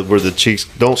trimmed where the cheeks,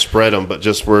 don't spread them, but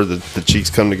just where the cheeks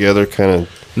come together, kind of.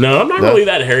 No, I'm not No. really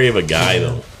that hairy of a guy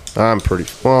though.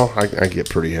 I get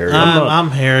pretty hairy. I'm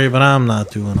hairy, but I'm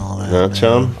not doing all that. Huh, man.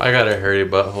 chum? I got a hairy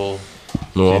butthole.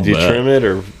 No, Did you trim it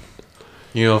or?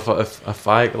 You know,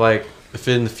 if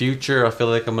in the future I feel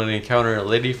like I'm gonna encounter a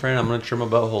lady friend, I'm gonna trim my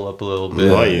butthole up a little bit.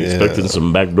 Why you Yeah. expecting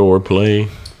some backdoor play?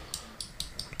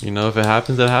 You know, if it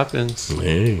happens, it happens.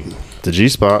 Hey, The G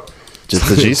spot. Just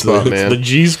the G spot, it's man. the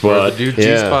G Where the spot. dude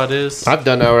Yeah. G-spot is. I've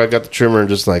done that where I got the trimmer and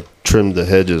just like trimmed the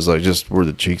hedges, like just where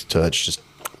the cheeks touch, just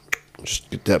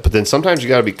get that. But then sometimes you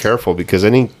got to be careful because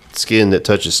any skin that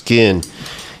touches skin,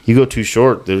 you go too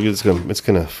short, it's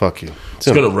gonna fuck you. It's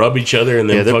gonna rub each other and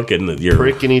then Yeah, they're fucking you're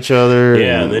pricking each other.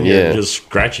 yeah, and then you're just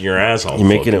scratching your asshole. you're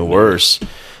making it worse.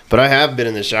 But I have been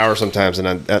in the shower sometimes,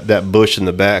 and that bush in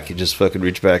the back, you just fucking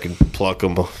reach back and pluck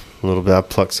them a little bit. I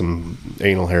plucked some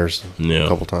anal hairs Yeah. a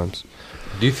couple times.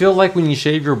 Do you feel like when you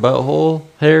shave your butthole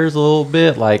hairs a little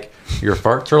bit, like your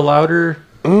farts are louder?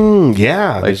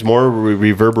 Yeah, there's more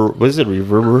reverb. What is it?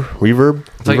 Reverb?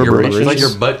 It's like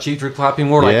your butt cheeks are clapping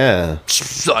more. Like, Yeah.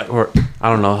 or I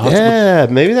don't know. Yeah,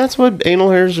 maybe that's what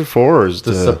anal hairs are for, is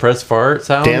To to suppress fart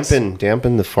sounds.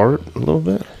 dampen the fart a little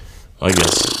bit. I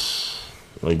guess.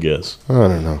 I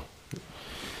don't know.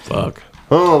 Fuck.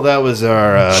 Oh, that was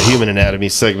our human anatomy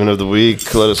segment of the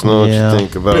week. Let us know Yeah. what you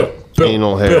think about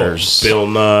anal hairs. Bill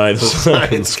Nye, the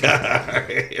science guy.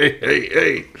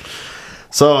 Hey.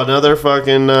 So another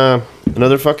fucking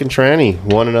tranny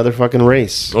won another fucking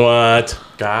race. What?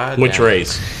 God. Which damn.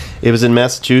 race? It was in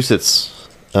Massachusetts.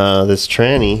 This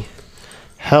tranny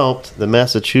helped the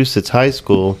Massachusetts high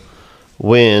school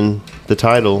win the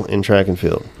title in track and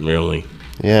field. Really?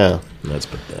 Yeah. That's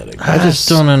pathetic. I just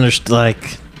don't understand.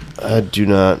 Like, I do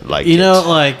not like you it. know,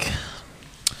 like,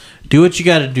 do what you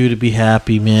got to do to be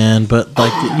happy, man. But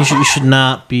like, you should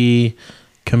not be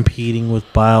competing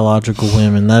with biological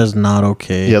women. That is not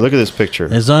okay. Yeah, look at this picture.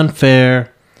 It's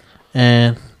unfair.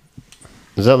 And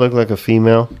Does that look like a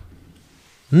female?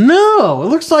 no, it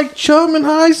looks like Chum in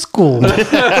high school.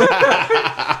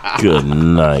 Good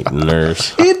night,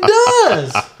 nurse. It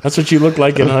does. That's what you look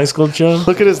like in high school, Joe?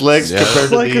 Look at his legs compared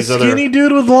to Like a these other skinny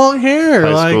dude with long hair.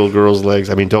 high Like, school girls' legs.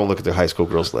 I mean, don't look at the high school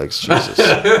girls' legs. Jesus.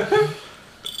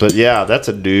 But yeah, that's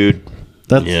a dude.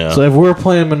 that's, Yeah. so if we're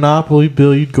playing Monopoly,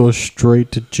 Bill, you'd go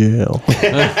straight to jail.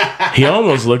 He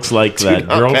almost looks like that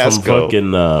not girl pass from go.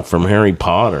 fucking from Harry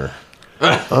Potter.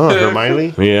 Oh,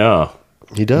 Hermione? Yeah.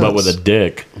 He does. But with a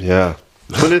dick. Yeah.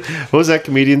 What was that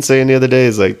comedian saying the other day?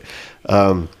 Is like,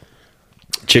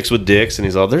 chicks with dicks, and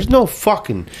he's all, there's no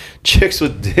fucking chicks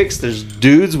with dicks. There's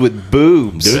dudes with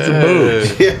boobs. Dudes with boobs.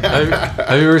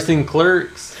 Have you ever seen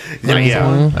Clerks?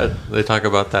 Yeah. They talk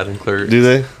about that in Clerks. Do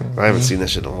they? I haven't seen that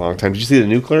shit in a long time. Did you see the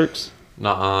new Clerks?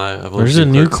 I've only There's seen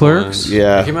a new Clerks Clerks? one.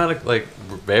 Yeah. It came out like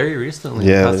very recently.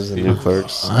 Yeah, Past there's a few new months.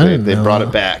 Clerks. I didn't They know brought that.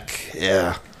 it back.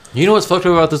 Yeah. You know what's fucked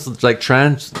up about this? Like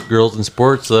trans girls in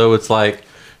sports, though, it's like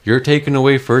you're taking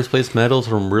away first place medals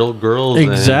from real girls.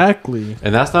 Exactly.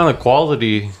 And that's not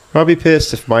equality. I'd be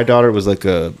pissed if my daughter was like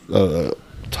a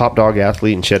top dog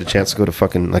athlete and she had a chance to go to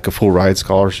fucking like a full ride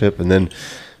scholarship, and then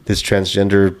this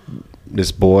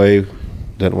boy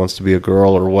that wants to be a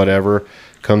girl or whatever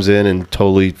comes in and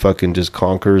totally fucking just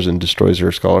conquers and destroys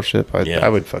her scholarship. I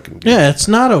would fucking Yeah, it's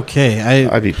not okay.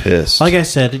 I'd be pissed. Like I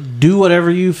said, do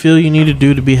whatever you feel you need to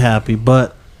do to be happy,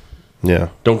 but yeah,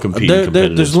 Don't compete in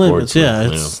competitive there's limits. sports. Yeah,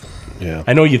 man. it's yeah,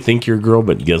 I know you think you're a girl,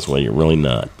 but guess what? You're really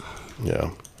not. yeah.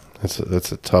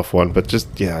 That's a tough one, but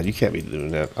just you can't be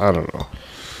doing that. I don't know.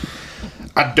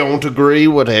 I don't agree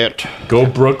with it. Go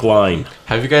Brookline.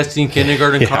 Have you guys seen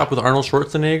Kindergarten Cop with Arnold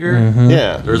Schwarzenegger? Mm-hmm.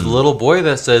 Yeah, There's a little boy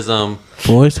that says,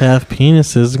 boys have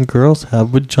penises and girls have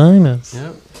vaginas.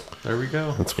 yep, there we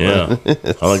go. that's Yeah.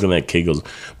 I like when that kid goes,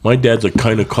 my dad's a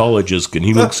gynecologist and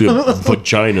he looks at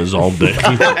vaginas all day.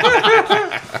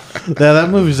 Yeah, that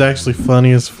movie's actually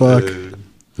funny as fuck.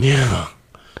 Yeah.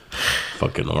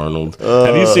 Fucking Arnold.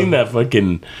 Have you seen that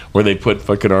fucking where they put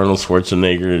fucking Arnold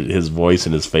Schwarzenegger, his voice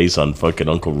and his face on fucking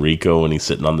Uncle Rico, and he's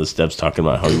sitting on the steps talking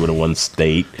about how he would have won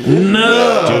state?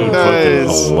 No, Dude,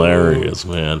 fucking hilarious,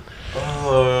 man.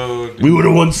 We would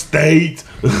have won state.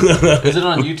 Is it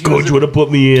on YouTube? Coach would have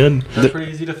put me in. That's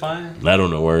pretty easy to find. I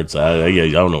don't know where it's at. I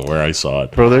don't know where I saw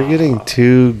it. bro. They're getting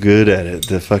too good at it.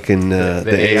 The fucking the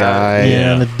AI.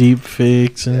 yeah, and the deep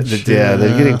fakes and shit. Yeah,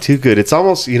 they're getting too good. It's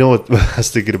almost, you know what, I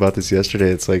was thinking about this yesterday.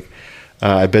 It's like,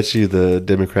 I bet you the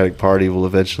Democratic Party will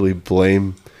eventually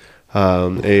blame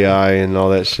AI and all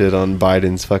that shit on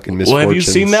Biden's fucking misfortunes. Well, have you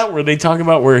seen that where they talk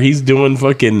about where he's doing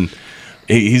fucking...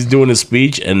 He's doing a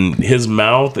speech and his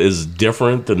mouth is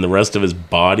different than the rest of his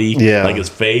body. Yeah. Like his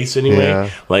face, anyway. Yeah.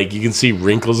 Like you can see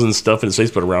wrinkles and stuff in his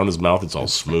face, but around his mouth it's all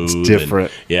smooth. It's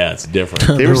different. Yeah, it's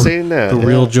different. They were saying that. The yeah.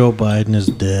 real Joe Biden is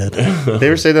dead. They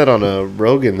were saying that on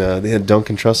Rogan. They had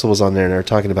Duncan Trussell was on there, and they were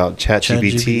talking about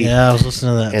ChatGPT. Yeah, I was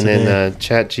listening to that And today. then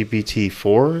ChatGPT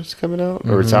 4 is coming out,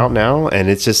 or it's out now, and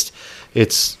it's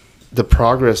the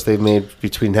progress they've made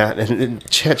between that and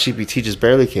ChatGPT just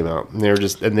barely came out,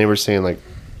 and they were saying like,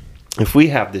 if we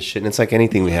have this shit, and it's like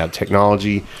anything we have,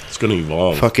 technology, It's going to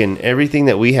evolve. fucking everything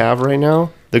that we have right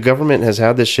now, the government has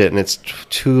had this shit, and it's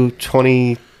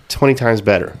 20 times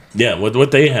better. Yeah,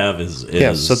 what they have is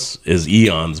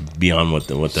eons beyond what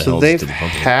the So hell is they've to the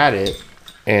public. had it,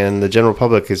 and the general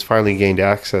public has finally gained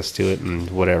access to it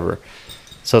and whatever.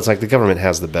 So it's like the government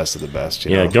has the best of the best.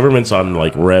 You Yeah, know? government's on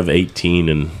like Rev 18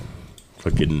 and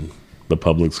fucking the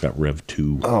public's got Rev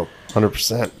 2. Oh,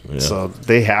 100%. Yeah. So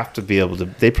they have to be able to.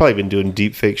 They've probably been doing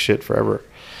deep fake shit forever.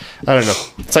 I don't know.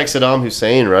 It's like Saddam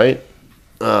Hussein, right?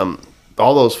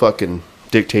 All those fucking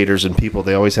dictators and people,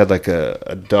 they always had like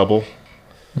a double.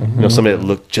 You know, somebody that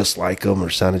looked just like them or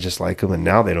sounded just like them, and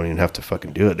now they don't even have to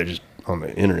fucking do it. They're just on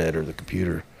the internet or the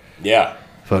computer. Yeah.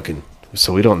 Fucking.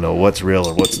 So we don't know what's real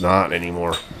or what's not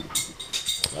anymore.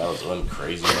 That was one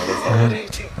crazy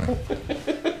motherfucker.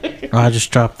 I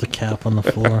just dropped the cap on the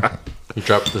floor. You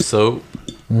dropped the soap.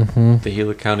 The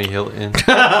Gila County Hilton.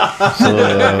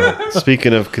 So,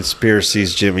 speaking of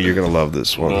conspiracies, Jimmy, you're gonna love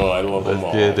this one. Oh, I love them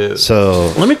all. Get it.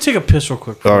 So, Let me take a piss real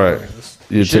quick. all right,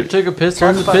 you Should take a piss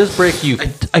on the piss break, you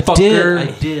fucker.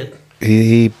 I did.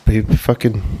 he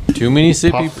fucking Too many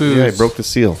sippy popped, poos. yeah, he broke the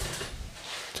seal.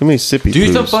 Too many sippy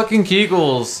Do some poos. fucking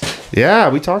Kegels. Yeah,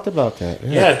 we talked about that.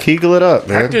 Yeah. Kegel it up,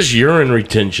 man. Practice urine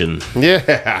retention.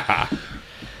 Yeah.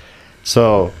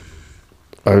 So,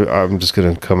 I'm just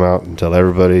gonna come out and tell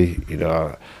everybody,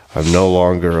 I'm no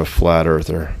longer a flat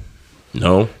earther.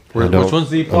 No. Which one's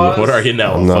the plot? What are you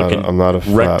now? I'm not a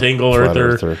rectangle flat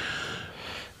earther.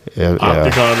 Yeah,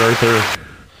 Octagon earther.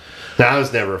 No, I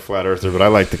was never a flat earther, but I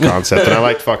like the concept, and I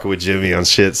like fucking with Jimmy on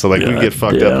shit. So like, we get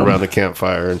fucked up around the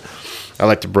campfire, and I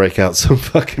like to break out some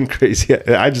fucking crazy.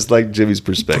 I just like Jimmy's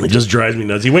perspective. It just drives me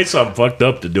nuts. He waits till I'm fucked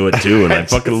up to do it too, and I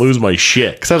fucking lose my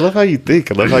shit. Because I love how you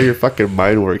think. I love how your fucking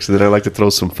mind works, and then I like to throw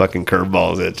some fucking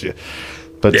curveballs at you.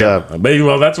 But maybe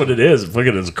that's what it is.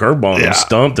 Fucking it's a curveball, and I'm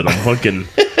stumped, and I'm fucking.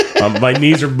 My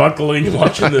knees are buckling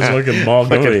watching this fucking ball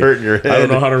go. Hurting your head. I don't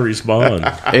know how to respond.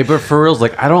 Hey, but for reals,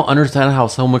 like, I don't understand how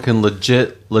someone can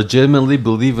legitimately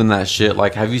believe in that shit.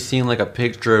 Like, have you seen like a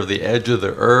picture of the edge of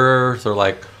the earth, or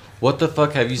like, what the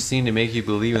fuck have you seen to make you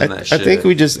believe in that shit? I think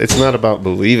it's not about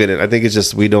believing it. I think it's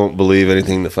just we don't believe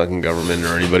anything the fucking government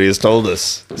or anybody has told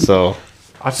us. So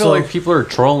I feel like people are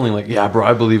trolling. Like, yeah, bro,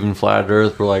 I believe in flat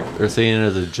Earth. But like, they're saying it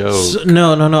as a joke.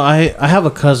 No. I have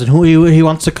a cousin who he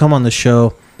wants to come on the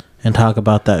show and talk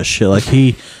about that shit. Like,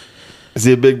 is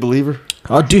he a big believer?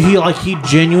 Oh, dude, he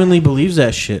genuinely believes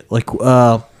that shit. Like,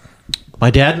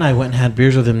 my dad and I went and had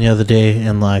beers with him the other day,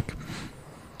 and like,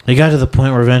 it got to the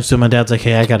point where eventually my dad's like,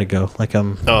 "Hey, I gotta go." Like,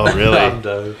 Oh,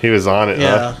 really? He was on it.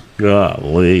 Yeah. Huh?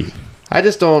 Golly. I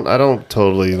don't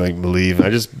totally like believe.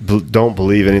 I just don't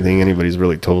believe anything anybody's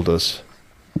really told us.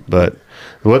 But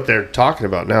what they're talking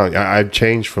about now, I've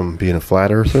changed from being a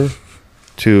flat earther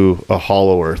to a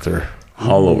hollow earther.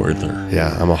 Hollow earther.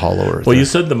 Yeah, I'm a hollow earther. Well, you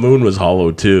said the moon was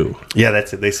hollow too. Yeah,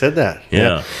 that's it. They said that.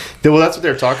 Yeah. Well, that's what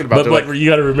they're talking about. But you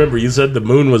got to remember, you said the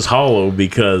moon was hollow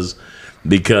because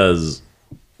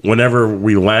whenever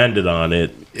we landed on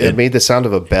it, it made the sound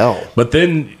of a bell. But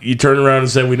then you turn around and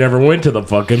say we never went to the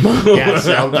fucking moon.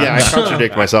 I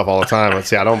contradict myself all the time. Let's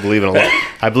see, I don't believe in a lot.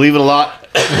 I believe in a lot,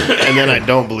 and then I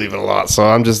don't believe in a lot. So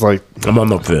I'm just like, I'm on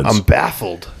the fence. I'm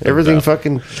baffled. Everything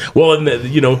fucking. Well, and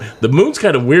the moon's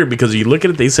kind of weird because you look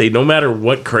at it, they say no matter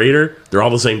what crater, they're all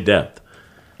the same depth.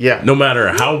 Yeah. No matter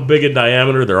how big a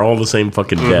diameter, they're all the same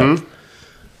fucking depth.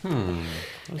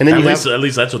 And then at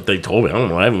least that's what they told me. I don't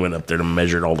know. I haven't went up there to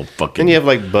measure all the fucking. Then you have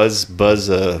like Buzz,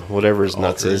 whatever his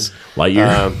nuts is,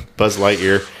 Lightyear. Buzz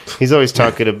Lightyear. He's always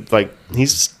talking to like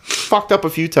he's fucked up a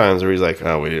few times where he's like,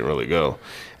 "Oh, we didn't really go,"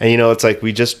 and it's like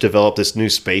we just developed this new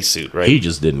spacesuit, right? He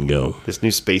just didn't go. This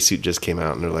new spacesuit just came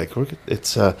out, and they're like,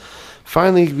 "It's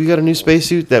finally we got a new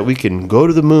spacesuit that we can go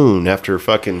to the moon after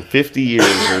fucking 50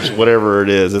 years or whatever it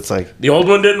is." It's like the old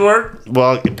one didn't work.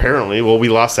 Well, apparently, we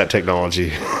lost that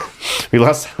technology. We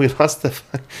lost the.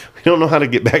 We don't know how to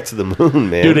get back to the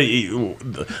moon, man.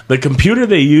 Dude, the computer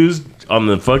they used on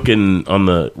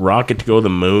the rocket to go to the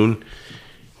moon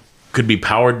could be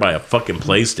powered by a fucking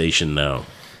PlayStation now.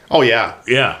 Oh yeah,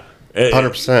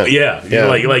 100%. Yeah.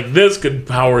 Like this could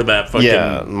power that fucking.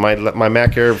 Yeah, my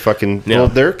Mac Air fucking. Yeah. Well,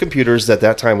 their computers at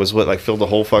that time was filled the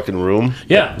whole fucking room.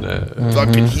 Yeah.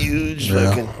 Fucking huge,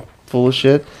 fucking full of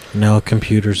shit. No, a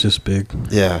computer's this big.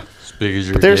 Yeah. Big as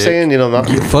your But they're dick. saying, not.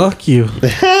 Fuck you.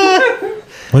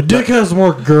 My dick has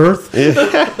more girth.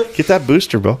 Get that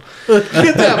booster, bro.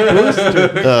 Get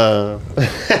that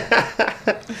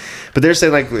booster. But they're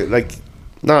saying like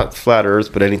not flat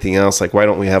Earth, but anything else. Like, why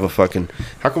don't we have how come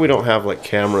we don't have like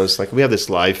cameras? Like, we have this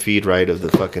live feed, right, of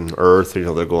the fucking Earth.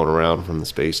 They're going around from the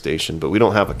space station, but we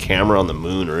don't have a camera on the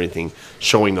moon or anything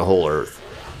showing the whole Earth.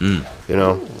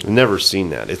 I've never seen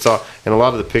that. It's all, and a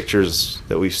lot of the pictures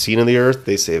that we've seen of the Earth,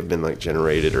 they say have been like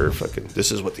generated or fucking.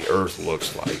 This is what the Earth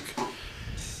looks like.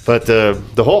 But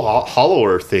the whole hollow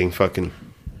Earth thing fucking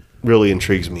really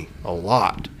intrigues me a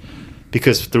lot,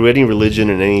 because through any religion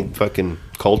and any fucking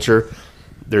culture,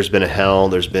 there's been a hell.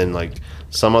 There's been like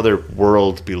some other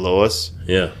world below us.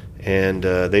 Yeah. And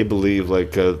they believe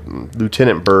like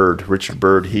Lieutenant Richard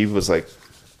Byrd, he was like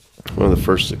one of the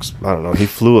first, I don't know, he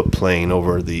flew a plane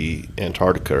over the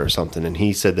Antarctica or something, and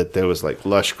he said that there was like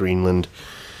lush Greenland,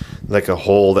 like a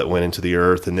hole that went into the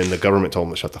earth, and then the government told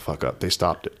him to shut the fuck up. They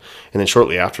stopped it. And then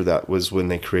shortly after that was when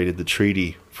they created the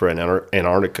treaty for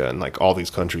Antarctica, and like all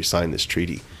these countries signed this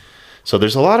treaty. So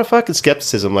there's a lot of fucking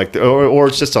skepticism, like, or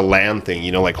it's just a land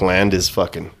thing, like land is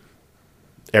fucking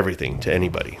everything to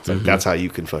anybody. It's like, that's how you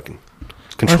can fucking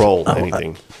control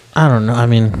anything. I don't know. I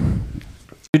mean,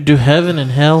 do heaven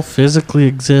and hell physically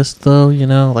exist, though?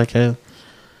 Like, Well,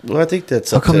 I think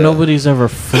that's. how come nobody's ever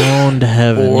flown to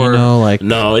heaven?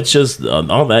 No, it's just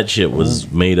all that shit was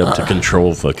made up to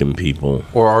control fucking people.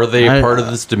 Or are they part of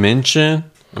this dimension?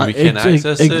 And we can't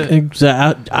access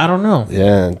it. I don't know.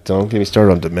 Yeah, don't get me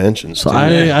started on dimensions. So dude.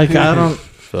 I don't.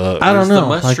 I don't Where's the know.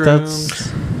 Like, mushroom?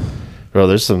 that's. Bro,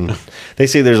 there's some. They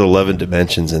say there's 11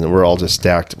 dimensions, and we're all just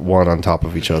stacked one on top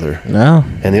of each other. No.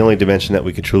 And the only dimension that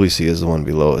we could truly see is the one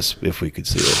below us, if we could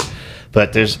see it.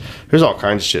 But there's all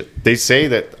kinds of shit. They say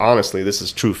that, honestly, this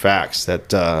is true facts, that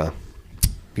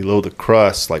below the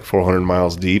crust, like 400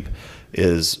 miles deep,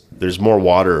 there's more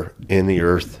water in the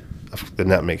earth.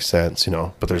 And that makes sense, you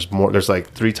know. But there's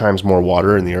like 3 times more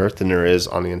water in the earth than there is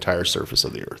on the entire surface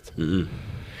of the earth. Mm-hmm.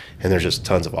 And there's just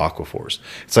tons of aquifers.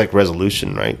 It's like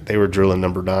Resolution, right? They were drilling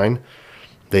number 9.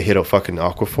 They hit a fucking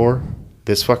aquifer.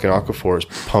 This fucking aquifer is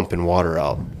pumping water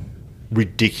out.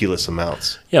 Ridiculous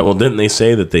amounts. Yeah, well, didn't they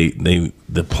say that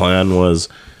the plan was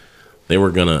they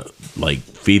were gonna like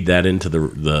feed that into the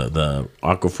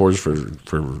aquifers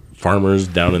for farmers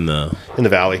down in the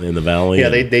valley. In the valley. Yeah,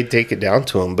 they take it down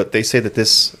to them, but they say that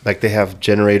this, like, they have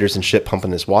generators and shit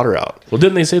pumping this water out. Well,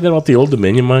 didn't they say that about the old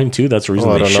Dominion mine too? That's the reason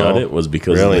they shut know. it, was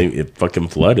because Really? it fucking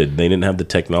flooded. They didn't have the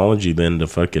technology then to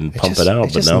fucking pump it out,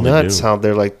 It's but just now nuts they do. how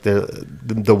they're like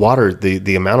the water,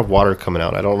 the amount of water coming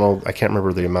out. I don't know. I can't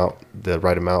remember the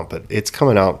right amount, but it's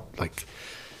coming out like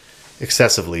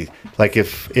excessively. Like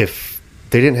if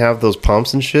they didn't have those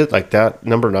pumps and shit, like that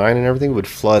number 9 and everything would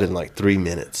flood in like 3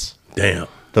 minutes. Damn.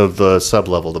 The sub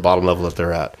level, the bottom level that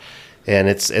they're at, and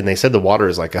they said the water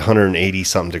is like 180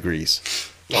 something degrees,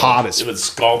 hot as It would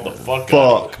scald the fuck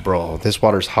out. fuck, bro. This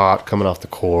water's hot coming off the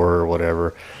core or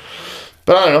whatever.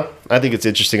 But I don't know. I think it's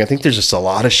interesting. I think there's just a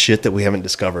lot of shit that we haven't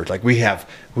discovered. Like we know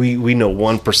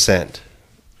 1%.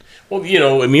 Well, you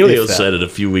know, Emilio If that. said it a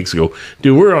few weeks ago.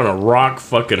 Dude, we're on a rock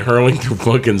fucking hurling through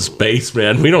fucking space,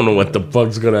 man. We don't know what the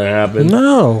fuck's gonna happen.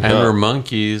 No. And we're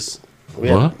monkeys.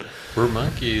 What? We're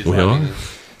monkeys. We I are? mean,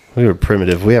 We were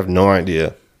primitive. We have no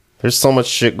idea. There's so much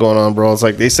shit going on, bro. It's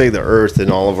like they say the Earth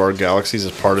and all of our galaxies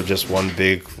is part of just one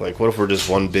big, like, what if we're just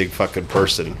one big fucking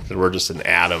person? That we're just an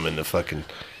atom in the fucking...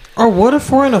 Or what if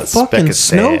we're in a speck fucking of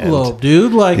snow sand. globe,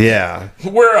 dude? Like, Yeah.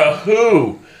 We're a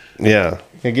who? Yeah.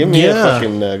 Hey, give me a Yeah.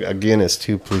 fucking a Guinness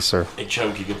too, please, sir. Hey,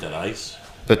 Chum, can you get that ice?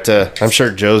 But I'm sure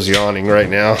Joe's yawning right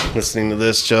now listening to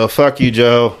this, Joe. Fuck you,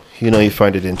 Joe. You know you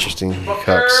find it interesting, you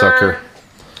cocksucker.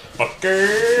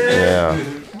 Fucker. Yeah.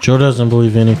 Joe doesn't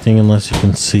believe anything unless he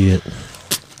can see it.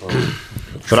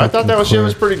 But I thought that shit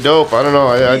was pretty dope. I don't know.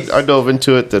 I dove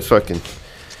into it. That fucking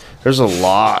there's a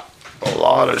lot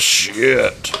of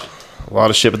shit. A lot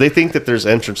of shit. But they think that there's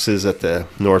entrances at the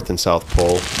North and South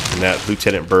Pole, and that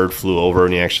Lieutenant Byrd flew over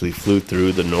and he actually flew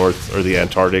through the North or the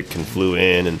Antarctic and flew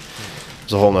in, and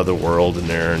there's a whole other world in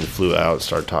there, and flew out and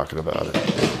started talking about it.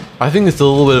 I think it's a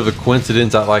little bit of a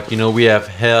coincidence that, like, you know, we have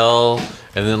hell,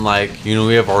 and then, like, you know,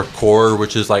 we have our core,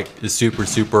 which is like is super,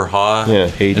 super hot. Yeah,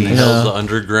 And Hades. hell's the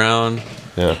underground.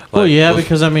 Yeah. Well, Like, yeah, those-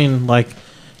 because I mean, like,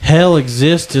 hell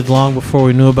existed long before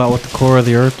we knew about what the core of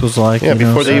the Earth was like. Yeah, you know,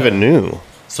 before they so- even knew.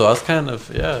 So that's kind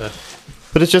of, yeah.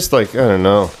 But it's just like, I don't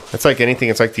know. It's like anything.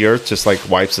 It's like the Earth just like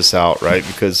wipes us out, right?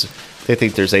 Because they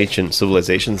think there's ancient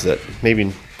civilizations that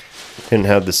maybe didn't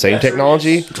have the same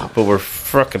technology, but were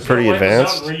fucking pretty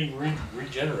advanced.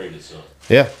 Regenerate itself.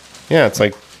 Yeah. Yeah, it's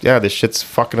like, yeah, this shit's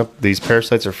fucking up. These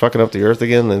parasites are fucking up the Earth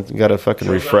again, and you gotta fucking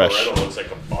refresh. It looks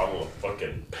like a bottle of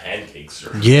fucking pancake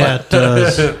syrup. Yeah, it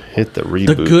does. Hit the The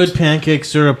reboot. good pancake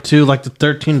syrup, too, like the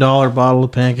 $13 bottle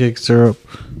of pancake syrup.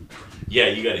 Yeah,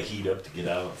 you gotta heat up to get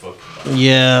out of the fucking...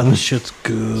 Yeah, the shit's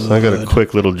good. So I got a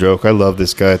quick little joke. I love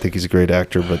this guy. I think he's a great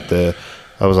actor, but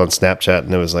I was on Snapchat,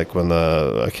 and it was like when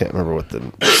I can't remember what the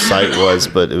site was,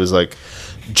 but it was like,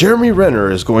 Jeremy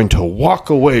Renner is going to walk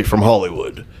away from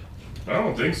Hollywood. I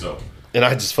don't think so. And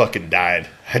I just fucking died.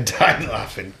 I died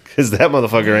laughing because that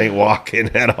motherfucker ain't walking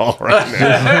at all right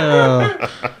now.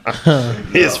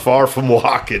 He is far from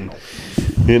walking,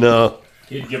 you know.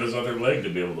 He'd give his other leg to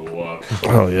be able to walk.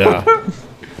 Oh, yeah.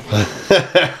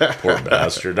 Poor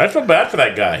bastard. I feel bad for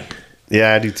that guy.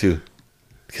 Yeah, I do too.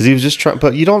 Because he was just trying,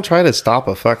 but you don't try to stop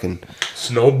a fucking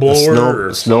Snowblower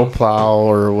or snow plow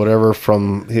or whatever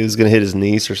from, he was going to hit his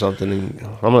niece or something, and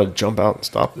I'm going to jump out and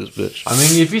stop this bitch. I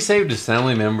mean, if he saved his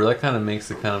family member, that kind of makes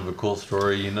it kind of a cool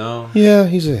story, you know? Yeah,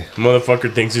 he's a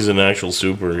Motherfucker thinks he's an actual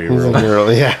superhero. hero.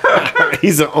 Yeah.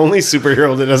 He's the only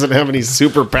superhero that doesn't have any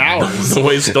superpowers. The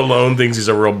way Stallone thinks he's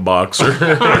a real boxer.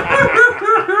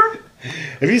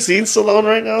 Have you seen Stallone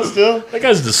right now still? That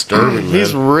guy's disturbing, man.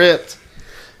 He's ripped.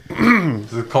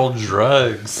 They're called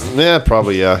drugs. Yeah,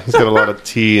 probably, yeah. He's got a lot of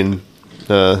T and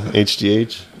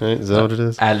HGH, right? Is that what it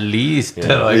is? At least.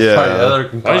 Yeah. Like, Yeah. probably other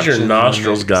Why's your concoctions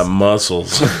nostrils in the got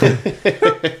muscles?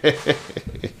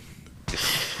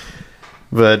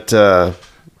 But,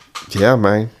 yeah,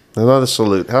 man. Another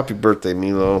salute. Happy birthday,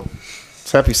 Milo.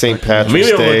 It's happy St. Patrick's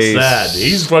Emilio Day. looks sad.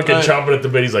 He's fucking chomping at the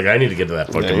bit. He's like, I need to get to that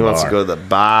fucking Yeah, he wants to bar. go to the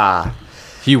bar.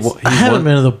 I haven't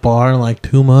been to the bar in like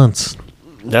 2 months.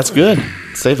 That's good.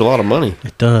 Saved a lot of money.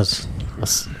 It does.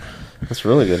 That's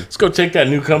really good. Let's go take that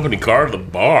new company car to the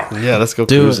bar. Yeah, let's go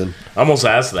Do cruising. I almost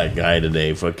asked that guy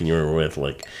today, fucking you were with,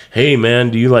 like, hey man,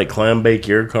 do you like clam bake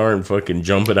your car and fucking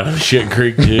jump it out of Shit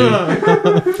Creek too?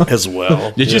 As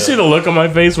well. Did you see the look on my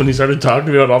face when he started talking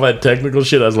to me about all that technical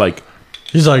shit? I was like,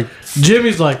 He's like,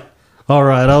 Jimmy's like, all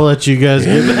right, I'll let you guys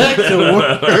get back to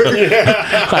work.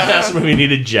 I asked him if he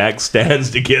needed jack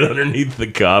stands to get underneath the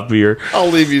copier. I'll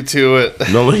leave you to it.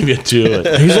 I'll leave you to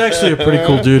it. He's actually a pretty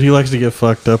cool dude. He likes to get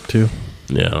fucked up too.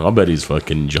 Yeah, I'll bet he's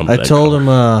fucking jumped I that told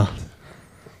car. him,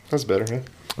 That's better, huh?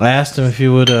 I asked him if he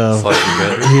would,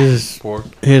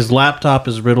 his laptop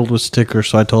is riddled with stickers,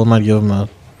 so I told him I'd give him an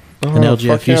LGFU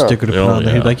fuck yeah. sticker to put Oh, on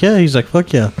there. yeah. He's like, yeah. He's like,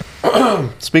 fuck yeah.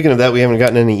 Speaking of that, we haven't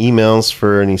gotten any emails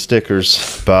for any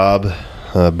stickers. Bob,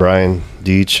 Brian,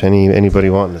 Deech, anybody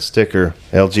wanting a sticker?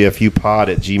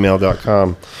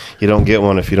 LGFUpod@gmail.com. You don't get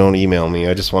one if you don't email me.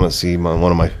 I just want to see one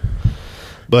of my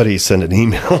buddies send an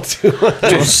email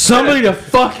to Somebody to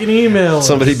fucking email us.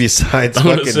 somebody besides I'm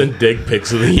gonna fucking. send dick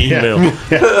pics of the email.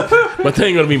 But they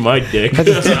ain't gonna be my dick.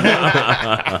 Just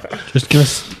gonna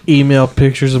email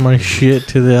pictures of my shit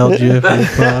to the LGFU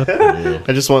pod.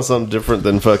 I just want something different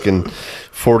than fucking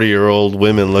 40-year-old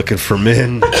women looking for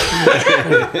men.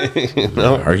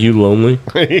 Are you lonely?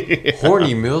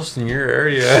 Horny milfs in your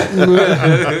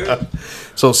area.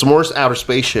 So some more outer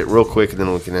space shit real quick, and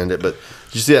then we can end it. But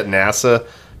did you see that NASA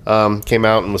came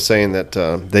out and was saying that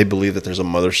they believe that there's a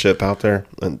mothership out there,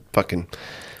 and fucking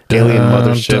alien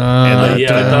mothership? And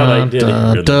Yeah, I thought I did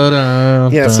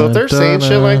it. yeah, so if they're saying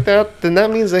shit like that, then that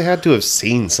means they had to have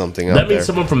seen something out That there means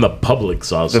someone from the public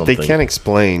saw that something. they can't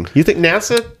explain. You think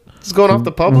NASA is going off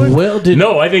the public? Well,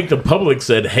 No, I think the public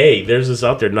said, hey, there's this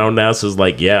out there. Now NASA's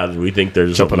like, yeah, we think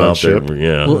there's Jumping something on out ship. there.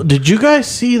 Yeah. Well, did you guys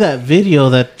see that video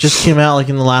that just came out like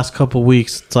in the last couple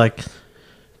weeks? It's like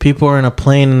people are in a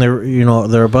plane and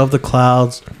they're above the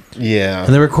clouds Yeah.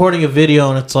 and they're recording a video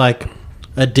and it's like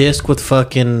a disc with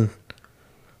fucking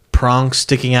prongs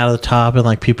sticking out of the top and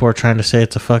like people are trying to say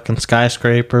it's a fucking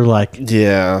skyscraper. Like,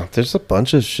 Yeah, there's a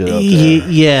bunch of shit out there.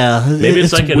 yeah, Maybe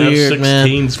it's like an weird, man.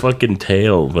 F-16's fucking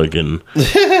tail fucking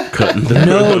cutting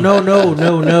through.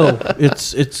 No.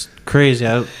 It's crazy.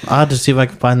 I'll have to see if I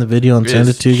can find the video and send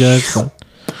it to you guys. But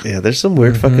Yeah, there's some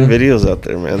weird fucking videos out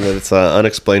there, man, that it's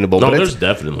unexplainable. No, but there's it's,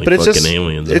 definitely but it's fucking just-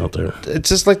 aliens out there. It's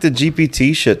just like the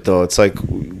GPT shit, though. It's like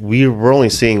we're only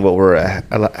seeing what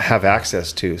have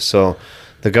access to. So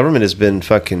the government has been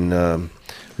fucking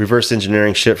reverse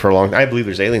engineering shit for a long time. I believe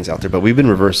there's aliens out there, but we've been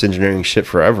reverse engineering shit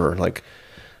forever. Like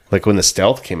when the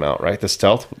Stealth came out, right? The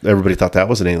Stealth, everybody thought that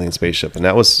was an alien spaceship, and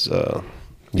that was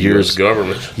US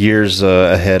government. years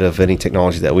ahead of any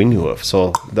technology that we knew of.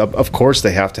 So of course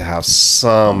they have to have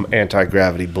some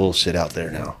anti-gravity bullshit out there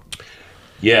now.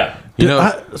 Yeah. You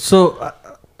know,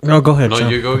 no, go ahead. no,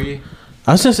 John. you go. Ye.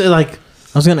 I was gonna say, like,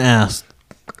 I was gonna ask,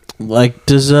 like,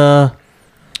 do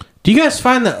you guys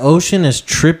find the ocean as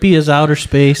trippy as outer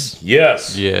space?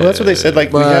 Yes. Yeah. Well, that's what they said.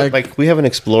 Like we haven't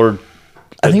explored.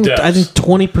 I think depths.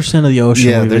 20% of the ocean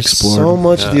Yeah, we've there's explored. so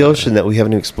much of the ocean that we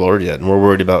haven't explored yet, and we're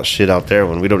worried about shit out there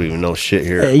when we don't even know shit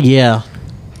here. Yeah.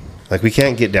 Like we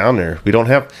can't get down there. We don't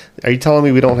have. Are you telling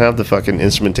me we don't have the fucking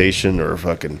instrumentation or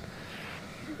fucking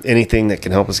anything that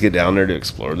can help us get down there to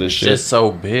explore this shit? Just so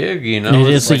big, you know.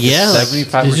 It It's is, like yeah.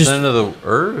 75% of the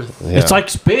Earth. Yeah. It's like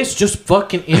space, just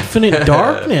fucking infinite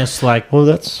darkness. Like, Well,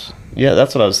 that's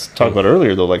what I was talking about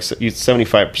earlier, though. Like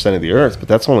 75% of the Earth, but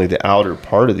that's only the outer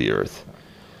part of the Earth.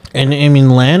 and I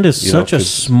mean, land is You know, such a 'cause-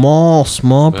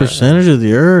 small percentage of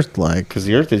the Earth. Like, Because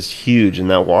the Earth is huge, and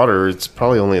that water, it's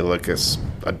probably only like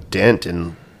a dent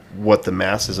in what the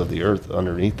mass is of the Earth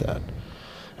underneath that.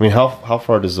 I mean, how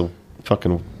far does the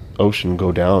fucking ocean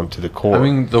go down to the core? I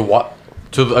mean,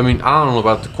 I mean, I don't know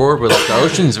about the core, but like the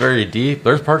ocean's very deep.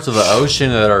 There's parts of the ocean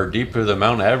that are deeper than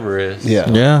Mount Everest. yeah.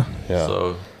 yeah.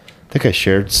 So I think I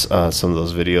shared some of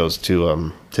those videos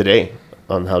to today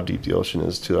on how deep the ocean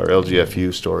is to our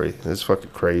LGFU story. It's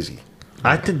fucking crazy.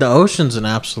 I think the ocean's an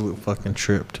absolute fucking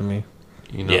trip to me.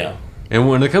 you know. Yeah. And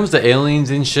when it comes to aliens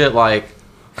and shit, like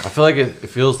I feel like it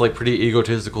feels like pretty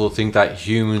egotistical to think that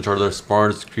humans are the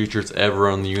smartest creatures ever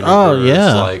on the universe. Oh,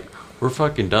 yeah. Like we're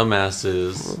fucking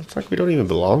dumbasses. It's like we don't even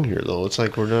belong here, though. It's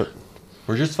like we're not.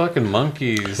 We're just fucking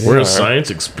monkeys. We're are. a science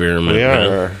experiment, We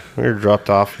man. are. We're dropped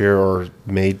off here or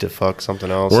made to fuck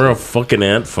something else. We're a fucking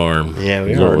ant farm. yeah,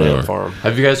 we Is are what an we ant farm.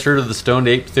 Have you guys heard of the stoned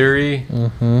ape theory?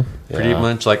 Mm-hmm. Pretty Yeah.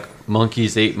 much like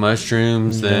monkeys ate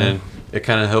mushrooms, and it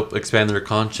kind of helped expand their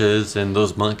conscious, and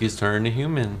those monkeys turned into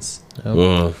humans.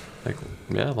 Well, Like,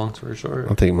 yeah, long story short.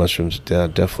 I think mushrooms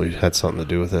definitely had something to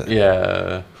do with it.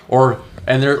 Yeah.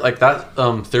 And they're like that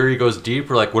theory goes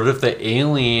deeper. Like, what if the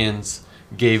aliens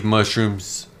gave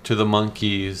mushrooms to the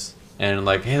monkeys and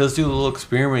like, hey, let's do a little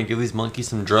experiment, give these monkeys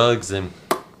some drugs and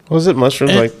Was it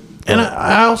mushrooms? And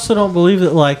I also don't believe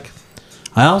that. Like,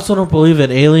 I also don't believe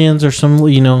that aliens are some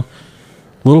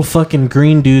little fucking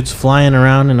green dudes flying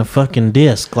around in a fucking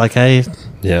disc. Like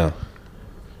Yeah.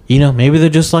 Maybe they're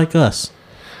just like us.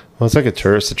 Well, it's like a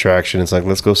tourist attraction. It's like,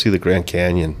 let's go see the Grand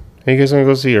Canyon. Hey, you guys want to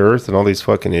go see Earth and all these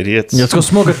fucking idiots? Yeah, let's go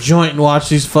smoke a joint and watch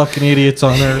these fucking idiots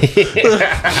on there.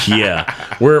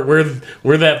 Yeah, we're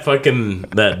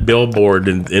that billboard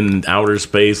in outer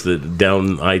space that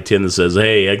down I-10 that says,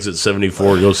 "Hey, exit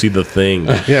 74, go see the thing."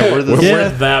 Yeah, we're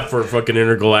that for fucking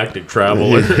intergalactic travel.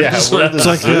 Yeah, we're the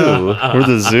zoo. We're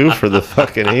the zoo for the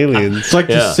fucking aliens. It's like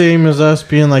the same as us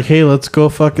being like, hey, let's go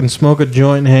fucking smoke a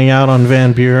joint and hang out on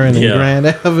Van Buren and Grand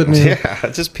Avenue.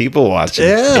 Yeah, just people watching.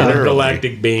 Yeah.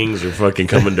 Intergalactic beings are fucking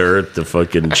coming to Earth to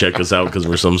fucking check us out because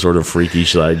we're some sort of freaky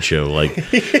sideshow. Like,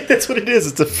 that's what it is.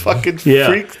 It's a fucking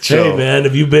freak show. Hey man,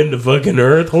 have you been to fucking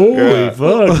Earth? Holy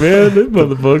fuck, man, these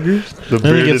motherfuckers. The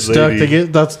Then they get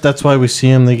stuck. That's why we see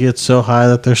them. They get so high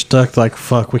that they're stuck. Like,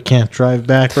 fuck, we can't drive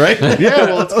back, right? Yeah,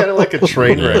 well, it's kind of like a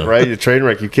train wreck, right? A train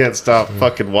wreck, you can't stop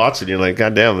fucking watching. You're like,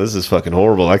 God damn, this is fucking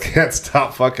horrible. I can't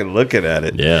stop fucking looking at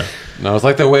it. Yeah. No, it's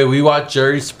like the way we watch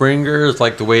Jerry Springer. It's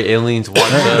like the way aliens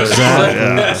watch us.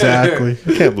 Exactly.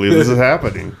 I can't believe this is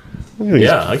happening.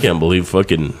 Yeah, I can't believe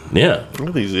fucking Look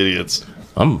at these idiots.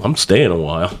 I'm staying a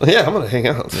while. Yeah, I'm gonna hang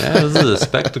out. Yeah, this is a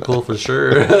spectacle for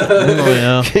sure. Oh,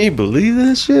 yeah. Can you believe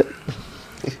that shit?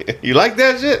 You like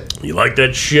that shit? You like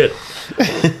that shit?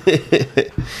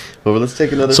 Well, let's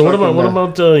take another. So what about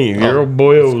your old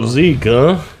boyo Zeke,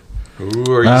 huh?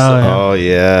 Who are you saying? Oh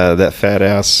yeah, that fat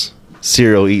ass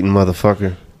cereal eating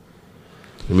motherfucker.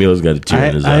 Emilo's got a tear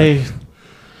in his eye.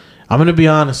 I'm gonna be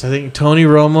honest. I think Tony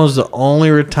Romo's the only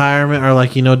retirement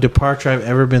or departure I've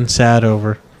ever been sad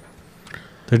over.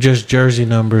 They're just jersey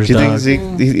numbers. Do you dog.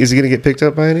 think is he gonna get picked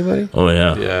up by anybody? Oh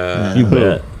yeah, Yeah. You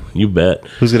bet. You bet.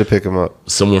 Who's gonna pick him up?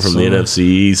 Someone from the NFC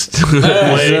East.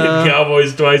 Playing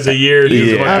Cowboys twice a year.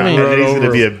 He's Yeah, I mean, he's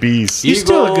gonna be a beast. He's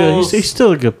still a good. Eagles. He's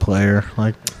still a good player.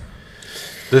 Like,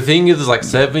 The thing is, like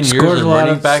 7 years scores in a lot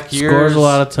running of back years. scores a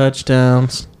lot of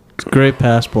touchdowns. Great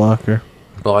pass blocker.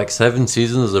 But like 7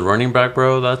 seasons as a running back,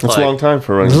 bro. That's That's like a long time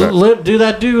for a running back. Dude,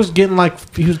 that dude was getting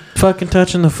he was fucking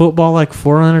touching the football like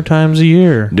 400 times a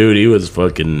year. Dude, he was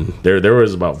fucking. There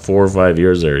was about 4 or 5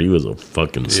 years there. He was a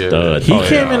fucking stud. He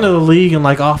came into the league and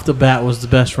off the bat was the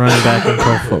best running back in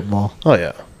pro football. Oh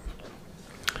yeah.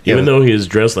 Even though he was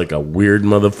dressed like a weird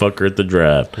motherfucker at the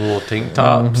draft. little tank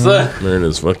tops. Wearing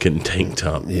his fucking tank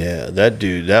top. Yeah, that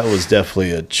dude. That was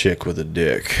definitely a chick with a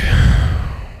dick.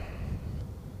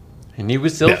 And he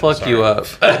would still fuck you up.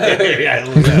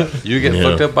 You get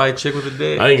fucked up by a chick with a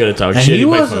dick. I ain't gonna talk And shit. he He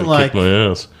might wasn't fucking kick my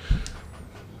ass.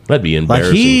 That'd be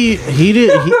embarrassing.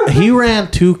 He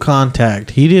ran to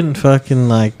contact. He didn't fucking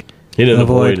He didn't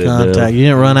avoid avoid contact. it. He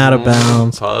didn't run out of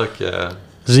bounds. Fuck yeah.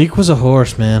 Zeke was a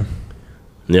horse, man.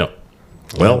 Yep.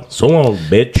 Well, so long,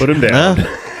 bitch. Put him down.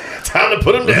 Huh? Time to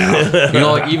put him down. You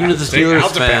know, even as a Steelers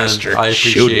fan, I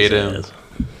Shoot appreciate his him. ass.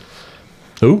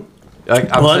 Who? Like,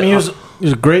 Well, I mean, he was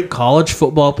a great college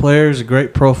football player. He's a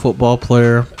great pro football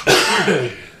player.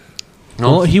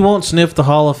 Well, he won't sniff the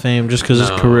Hall of Fame just because his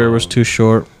career was too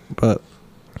short. But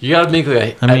you gotta make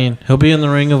like I mean, he'll be in the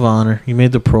Ring of Honor. He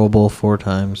made the Pro Bowl 4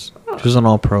 times. He was an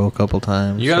All-Pro a couple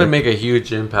times. you gotta make a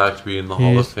huge impact to be in the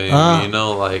Hall of Fame. Ah. You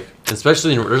know,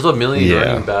 especially there's a million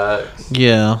running backs.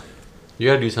 Yeah. You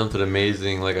gotta do something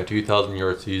amazing, like a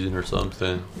 2,000-yard season or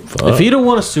something. If he'd have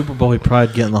won a Super Bowl, he'd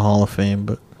probably get in the Hall of Fame.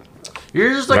 But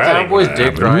You're just like That ain't Cowboys gonna Dick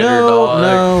happen. Rider,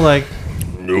 dog.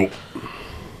 Nope.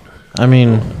 I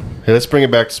mean, Hey, let's bring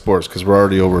it back to sports because we're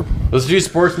already over Let's do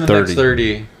sports in the 30. next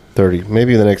 30. 30,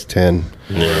 maybe the next 10.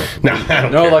 Yeah. No, I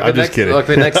don't No, care. like I'm the just next, kidding. like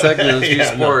the next segment. Let's do Yeah,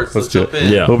 no, sports. let's Let's do jump it.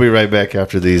 in. Yeah. We'll be right back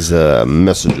after these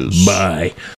messages.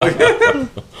 Bye.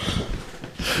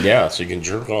 Yeah, so you can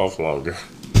jerk off longer.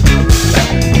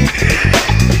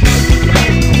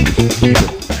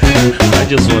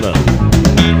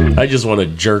 I just wanna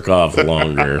jerk off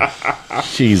longer.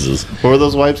 Jesus. What were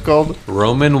those wipes called?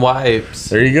 Roman wipes.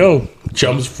 There you go.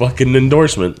 Chum's fucking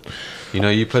endorsement. You know,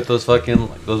 you put those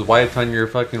wipes on your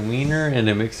fucking wiener, and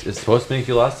it's supposed to make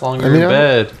you last longer I mean, in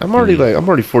bed. I'm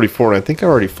already 44, and I think I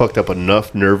already fucked up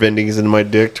enough nerve endings in my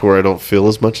dick to where I don't feel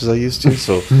as much as I used to.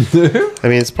 So, I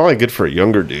mean, it's probably good for a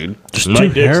younger dude. My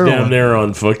do dick's heroin. down there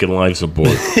on fucking life support.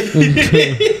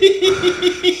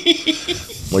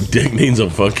 My dick needs a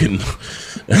fucking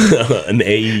an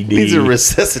AED. Needs a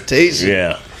resuscitation.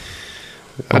 Yeah.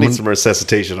 I need some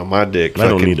resuscitation on my dick. I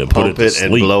don't Fucking need to put pump it to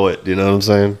and sleep. blow it. You know what I'm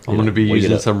saying? I'm gonna be wake it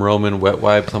using up. some Roman wet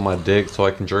wipes on my dick so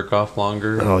I can jerk off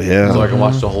longer. Oh, yeah. So I can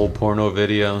watch the whole porno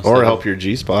video. instead Or of- help your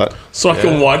G spot. So I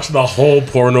can watch the whole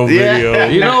porno video.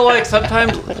 You know, like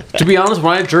sometimes, to be honest,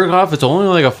 when I jerk off, it's only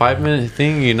like a 5-minute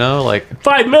thing. You know, like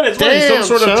 5 minutes. What, are you Damn,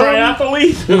 some sort of son.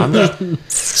 triathlete? I'm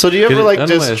just So do you Get ever it like done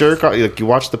just with. jerk off? Like you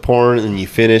watch the porn and you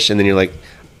finish, and then you're like,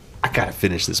 I gotta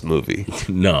finish this movie.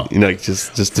 No. You know, like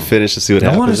just to finish to see what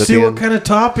I happens. want to at see the what end. kind of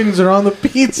toppings are on the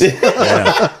pizza.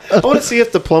 I want to see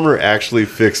if the plumber actually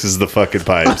fixes the fucking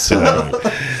pipes, or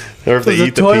if they Does the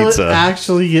eat the toilet pizza.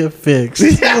 actually get fixed?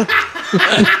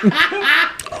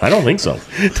 I don't think so.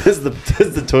 Does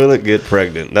the toilet get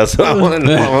pregnant? That's what I want to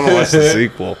know. I want to watch the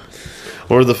sequel,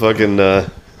 or the fucking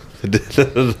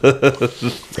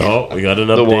Oh, we got an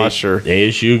update. The washer.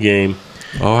 ASU game.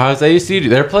 oh, how's ASU?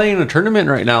 They're playing a tournament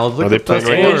right now. Look Are they at the playing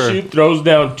right now? score. ASU throws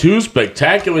down 2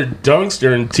 spectacular dunks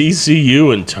during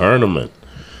TCU in tournament.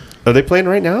 Are they playing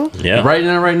right now? Yeah. Right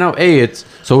now. Hey, it's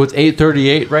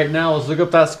 8:38 right now. Let's look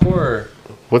up that score.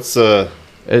 What's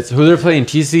It's who they're playing.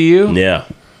 TCU. Yeah.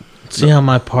 See how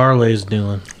my parlay's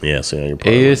doing. Yeah, see how you're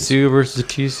playing. ASU versus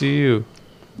TCU.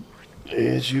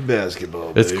 ASU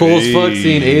basketball? It's cool as fuck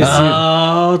seeing ASU.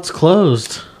 Oh, it's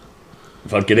closed.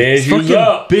 Fucking ASU's Fucking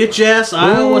up. bitch ass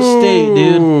Iowa State,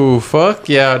 dude. Ooh, fuck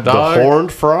yeah, The dog.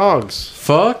 Horned Frogs.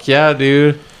 Fuck yeah,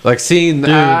 dude. Like seeing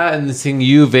that and seeing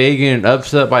U of A getting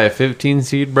upset by a 15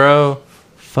 seed, bro.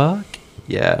 Fuck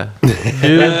yeah.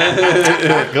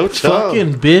 Go Chum.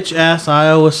 Fucking bitch ass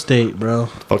Iowa State, bro.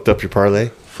 Fucked up your parlay.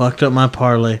 Fucked up my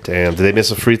parlay. Damn. Did they miss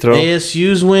a free throw?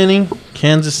 ASU's winning.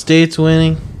 Kansas State's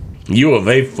winning. U of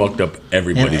A fucked up And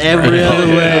everybody's every bracket. other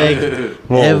leg.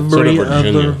 Every so did Virginia.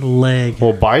 other leg.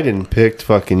 Well, Biden picked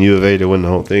fucking U of A to win the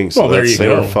whole thing, so Well, there you they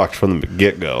were go. fucked from the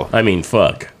get go. I mean,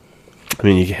 fuck. I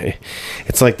mean,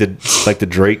 it's like the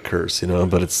Drake curse, you know.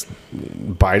 But it's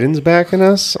Biden's backing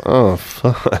us. Oh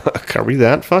fuck! Are we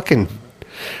that fucking?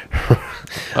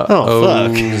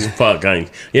 Oh fuck! Fuck.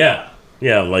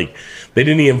 Yeah, like, they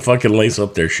didn't even fucking lace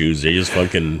up their shoes. They just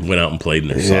fucking went out and played in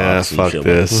their socks. Yeah, and fuck shit.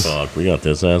 this. Like, fuck, we got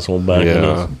this asshole back in Yeah.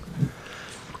 us.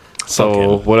 So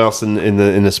Fuck him. what else in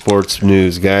the sports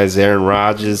news, guys? Aaron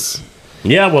Rodgers.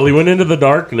 Yeah, well, he went into the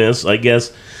darkness, I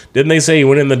guess. Didn't they say he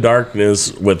went in the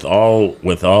darkness with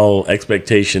all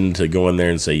expectation to go in there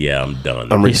and say, yeah, I'm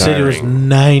done? I'm He said he was retiring.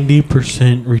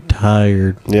 90%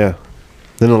 retired. Yeah.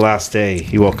 Then the last day,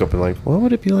 he woke up and like, what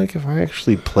would it be like if I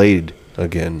actually played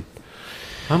again?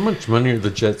 How much money are the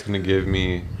Jets gonna give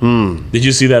me? Did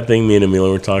you see that thing me and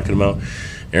Emilio were talking about?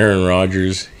 Aaron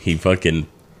Rodgers, he fucking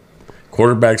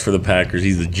quarterbacks for the Packers.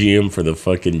 He's the GM for the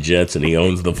fucking Jets, and he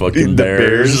owns the fucking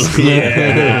Bears.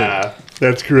 Yeah.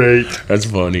 That's great. That's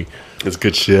funny. That's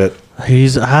good shit.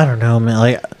 I don't know, man.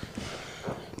 Like,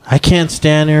 I can't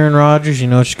stand Aaron Rodgers,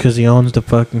 just because he owns the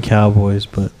fucking Cowboys,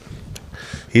 but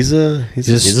He's a he's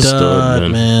a stud,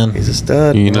 man. He's a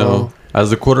stud. You know,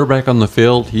 as the quarterback on the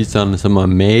field, he's done some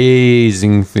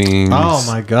amazing things. Oh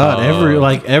my god!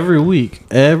 Every week,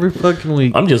 every fucking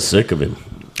week, I'm just sick of him.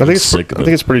 I think sick of I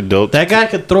think it's pretty dope. that guy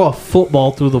could throw a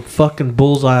football through the fucking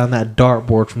bullseye on that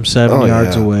dartboard from 7 Oh,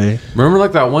 yards yeah. away. Remember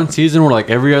like that one season where like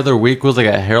every other week was like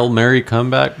a Hail Mary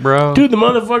comeback, bro? Dude, the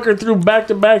motherfucker threw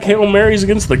back-to-back Hail Marys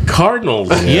against the Cardinals.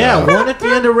 Yeah, one at the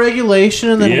end of regulation,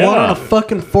 and then Yeah. one on a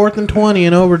fucking 4th and 20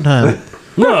 in overtime.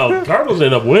 No, Cardinals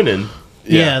ended up winning.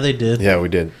 Yeah, they did. Yeah, we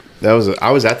did. I was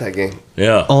at that game.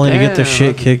 Yeah. Only to get their Damn.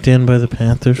 shit kicked in by the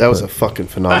Panthers. That was but- a fucking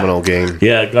phenomenal game.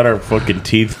 Yeah, got our fucking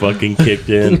teeth fucking kicked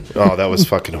in. Oh, that was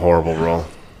fucking horrible, bro.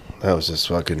 That was just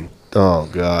fucking. Oh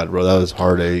god, bro, that was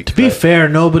heartache. To be fair,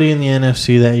 nobody in the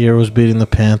NFC that year was beating the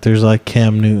Panthers. Like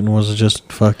Cam Newton was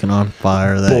just fucking on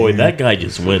fire that Boy, year. that guy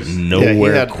just went Yeah,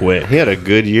 nowhere quick. He had a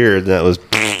good year. That was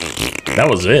That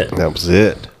was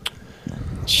it.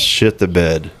 Shit the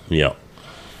bed. Yeah.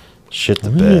 Shit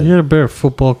the He bed. had a better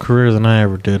football career than I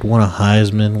ever did. Won a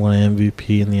Heisman, won an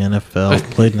MVP in the NFL,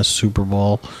 played in a Super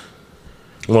Bowl.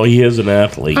 Well, he is an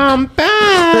athlete.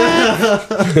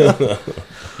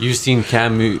 You've seen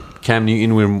Cam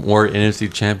Newton win more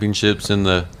NFC championships than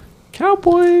the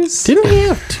Cowboys. Didn't he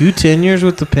have 2 tenures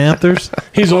with the Panthers?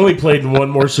 He's only played in one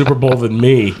more Super Bowl than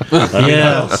me. I mean, Yeah.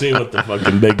 I don't see what the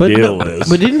fucking big But deal is.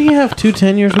 but didn't he have 2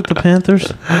 tenures with the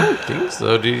Panthers? I think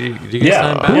so. Did you get Yeah.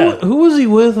 signed back? Yeah. Who was he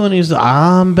with when he's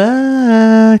I'm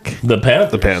back? the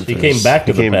Panthers. The Panthers. He came back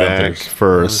to He came the back Panthers.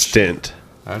 for a stint.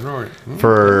 I don't know.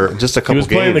 For just a He couple was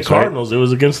playing games. the Cardinals. It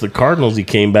was against the Cardinals. He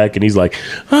came back and he's like,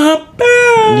 I'm back.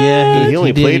 Yeah, He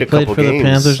only did. played He a couple for the games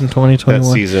Panthers in 2021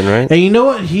 that season, right? And you know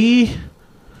what? He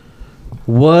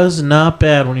was not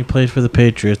bad when he played for the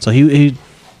Patriots. So he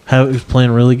was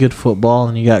playing really good football,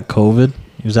 and he got COVID.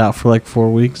 He was out for like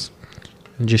 4 weeks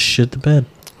and just shit the bed.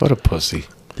 What a pussy.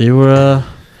 They were,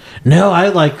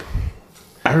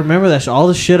 I remember that all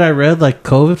the shit I read, like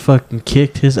COVID fucking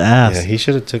kicked his ass. Yeah, he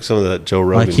should have took some of that Joe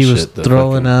Rogan like he was shit.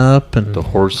 throwing up and the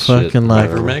horse fucking shit, like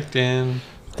Ivermectin.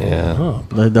 Yeah.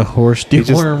 the horse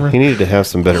dewormer. He needed to have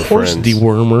some better Horse friends.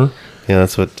 dewormer. Yeah,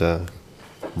 that's what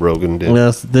Rogan did.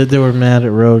 Yes, they were mad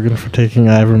at Rogan for taking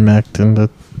ivermectin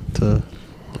to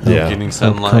Yeah. Getting help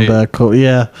sunlight. come back cold.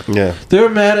 Yeah. Yeah. They were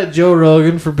mad at Joe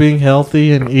Rogan for being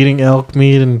healthy and eating elk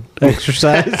meat and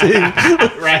exercising.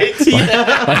 Right?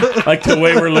 Like the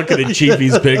way we're looking at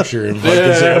Chiefy's picture and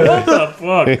fucking saying, what the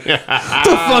fuck? What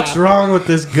the fuck's wrong with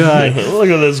this guy? Look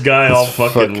at this guy all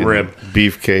fucking ripped.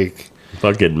 Beefcake.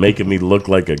 Fucking making me look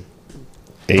like a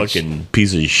fucking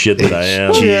piece of shit that I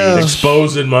am. Yeah.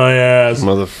 Exposing my ass.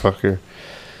 Motherfucker.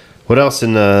 What else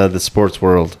in the sports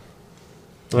world?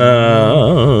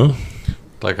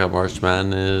 Like how March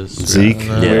Madness. Zeke.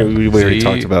 Yeah. We already Zeke.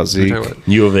 talked about Zeke.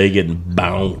 U of A getting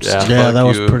bounced. Yeah, Yeah, fuck that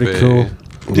was U pretty of A. cool.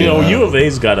 You know, Yeah. U of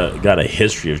A's got a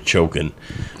history of choking,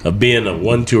 of being a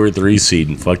 1, 2, or 3 seed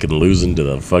and fucking losing to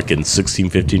the fucking 16,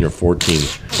 15, or 14.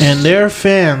 And their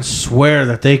fans swear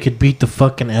that they could beat the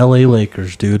fucking LA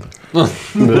Lakers, dude.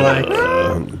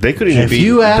 They couldn't even If beat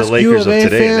you ask the U Lakers of of A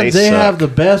today. fans, They they suck. have the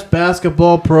best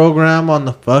basketball program on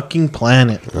the fucking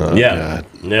planet. Oh, yeah. God.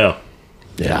 Yeah.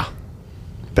 Yeah.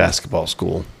 Basketball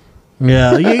school.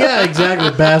 Yeah,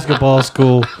 exactly. Basketball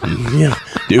school. Yeah.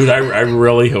 Dude, I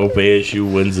really hope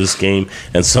ASU wins this game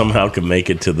and somehow can make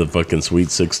it to the fucking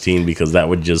Sweet 16 because that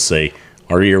would just say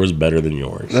our year was better than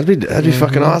yours. That'd be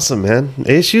fucking awesome, man.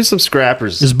 ASU some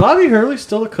scrappers. Is Bobby Hurley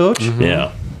still the coach?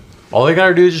 Yeah. All they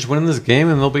gotta do is just win this game,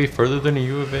 and they'll be further than a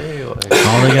U of A. Like,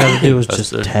 All they gotta do is That's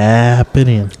just it. tap it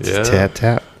in. yeah. Tap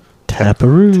tap.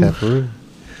 Taparoo. Taparoo.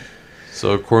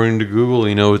 So according to Google,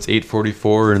 it's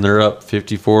 8:44, and they're up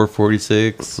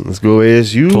 54-46. Let's go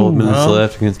ASU. 12 minutes Wow.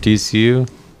 left against TCU.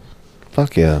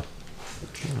 Fuck yeah.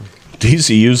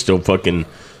 TCU still fucking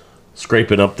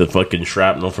scraping up the fucking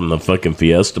shrapnel from the fucking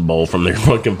Fiesta Bowl from their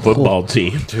fucking football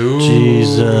team. Dude,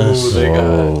 Jesus.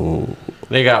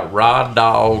 they got raw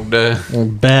dogged.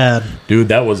 Bad. Dude,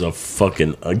 that was a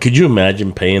fucking... could you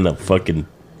imagine paying a fucking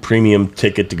premium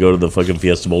ticket to go to the fucking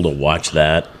Fiesta Bowl to watch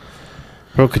that?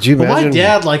 Bro, could you Well, imagine? my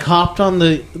dad hopped on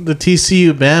the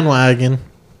TCU bandwagon,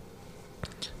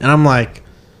 and I'm like,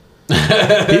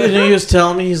 he was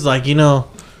telling me, he's like, during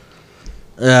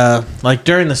the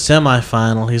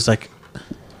semifinal, he's like,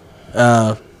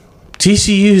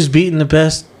 TCU's beating the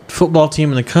best football team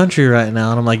in the country right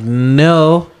now, and I'm like,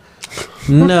 no.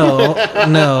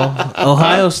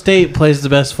 Ohio State plays the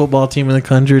best football team in the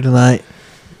country tonight.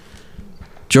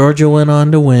 Georgia went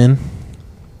on to win,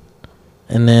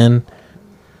 and then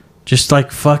just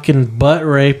fucking butt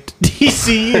raped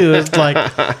TCU. It's like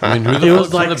I mean, who the it fuck's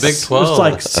was like in the Big 12? It was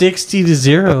like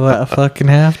 60-0 at fucking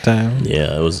halftime.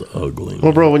 Yeah, it was ugly.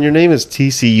 Well, bro, when your name is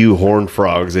TCU Horned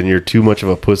Frogs and you're too much of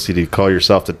a pussy to call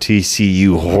yourself the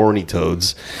TCU Horny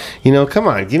Toads, come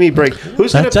on, give me a break.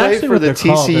 Who's going to That's play actually for what the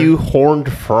they're called. TCU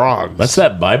Horned Frogs? That's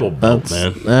that Bible Belt,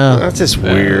 man. That's just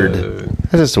weird.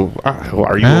 That's just.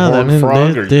 Are you No, a horned they-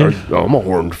 frog? they- I'm a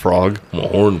horned frog. I'm a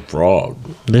horned frog.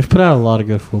 They've put out a lot of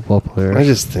good football I players.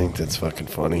 just think that's fucking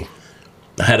funny.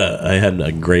 I had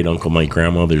a great uncle, my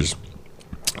grandmother's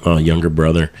younger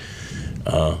brother.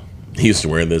 He used to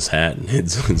wear this hat and it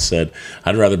said,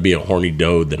 "I'd rather be a horny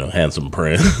dode than a handsome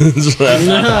prince."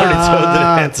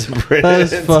 That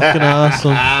is fucking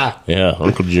awesome. Yeah,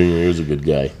 Uncle Junior, he was a good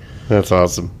guy. That's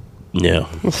awesome. Yeah.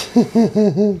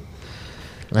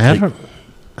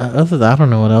 I don't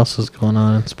know what else is going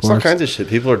on in There's all sports. kinds of shit.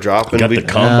 People are dropping. Got the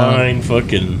combine,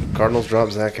 fucking... Cardinals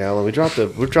dropped Zach Allen. We're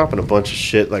dropping a bunch of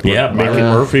shit. Yeah, Byron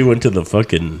Murphy went to the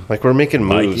fucking... We're making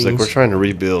moves. Vikings. We're trying to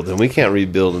rebuild, and we can't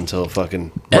rebuild until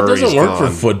fucking That Murray's doesn't work for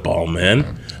gone. football,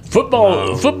 man.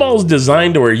 Football's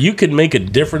designed to where you can make a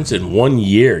difference in 1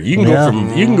 year. You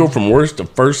can go from worst to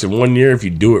first in 1 year if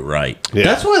you do it right. Yeah.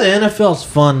 That's why the NFL's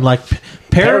fun.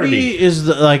 Parody is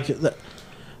the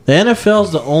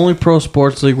NFL's the only pro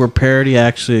sports league where parody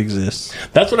actually exists.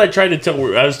 That's what I tried to tell.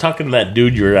 I was talking to that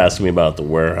dude you were asking me about at the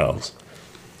warehouse.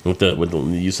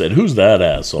 You said, "Who's that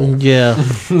asshole?" Yeah.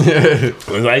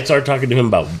 And I started talking to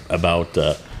him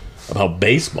about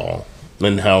baseball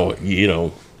and how you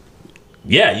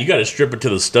got to strip it to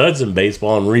the studs in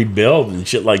baseball and rebuild and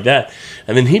shit like that.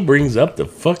 And then he brings up the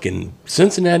fucking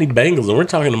Cincinnati Bengals, and we're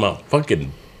talking about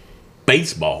fucking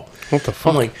baseball. What the fuck?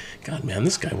 I'm like, God, man,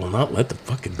 this guy will not let the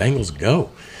fucking Bengals go.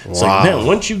 It's Wow. like, man,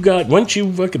 once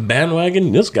you fucking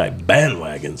bandwagon, this guy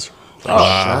bandwagons. Shut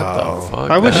the fuck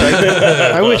I wish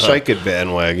up. I wish I could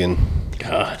bandwagon.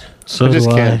 God. So I just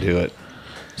do can't do it.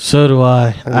 So do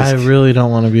I. I really don't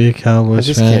want to be a I Cowboys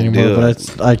just fan can't anymore, do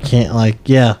but I can't, like,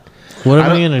 yeah. What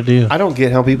am I going to do? I don't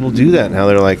get how people do that. How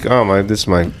they're like, oh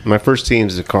my first team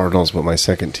is the Cardinals, but my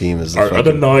second team is the Are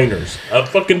the Niners a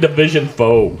fucking division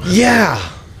foe?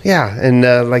 Yeah, and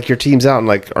like your team's out, and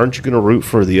like, aren't you going to root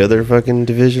for the other fucking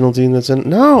divisional team that's in?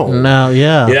 No.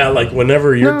 Yeah. Yeah, like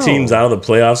whenever your team's out of the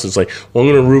playoffs, it's like, well,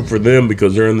 I'm going to root for them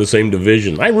because they're in the same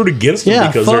division. I root against them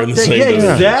because they're in the same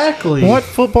division. Exactly. What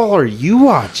football are you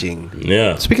watching?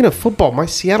 Yeah. Speaking of football, my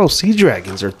Seattle Sea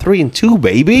Dragons are 3-2,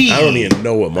 baby. I don't even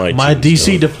know what My team's DC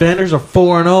doing. Defenders are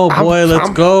 4-0, boy.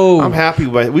 Let's go. I'm happy.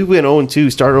 We went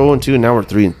 0-2, started 0-2, and now we're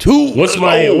 3-2. What's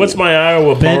my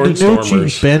Iowa Barnstormers? What's your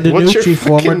Bandinucci,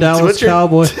 former fucking- Dallas what's your-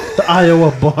 Cowboy. The Iowa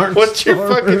Barnstormers. What's your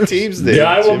fucking team's name? The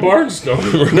Iowa Jimmy?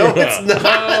 Barnstormers. No, it's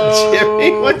not,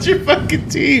 Jimmy. What's your fucking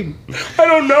team? I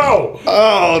don't know.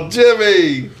 Oh,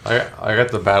 Jimmy. I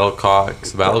got the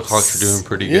Battlecocks. The Battlecocks are doing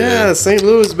pretty good. Yeah, St.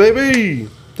 Louis, baby.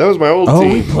 That was my old Oh,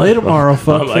 we team. play tomorrow,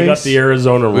 fuckface. I got the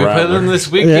Arizona We played them Rattlers.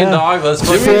 this weekend, Yeah. dog. Let's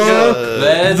fucking Jimmy's, go.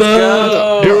 Let's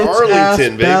go. You're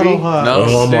Arlington, baby. No,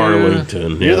 Oh, I'm dude.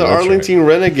 Arlington. You're the that's Arlington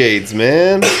Renegades,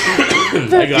 man.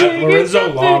 right. I got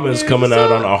Lorenzo Lamas coming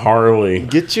out on a Harley.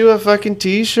 Get you a fucking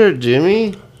T-shirt,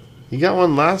 Jimmy. You got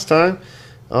one last time.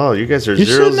 Oh, you guys are You 0-0.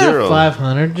 shouldn't have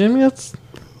 500, Jimmy. That's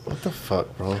What the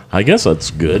fuck, bro? I guess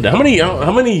that's good. How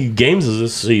many games is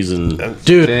this season?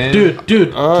 dude.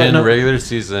 10 No. regular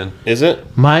season. Is it?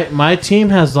 My team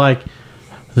has like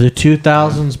the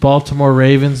 2000s Baltimore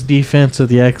Ravens defense of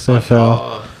the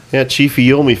XFL. Yeah, Chiefy,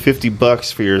 you owe me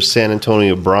 $50 for your San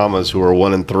Antonio Brahmas, who are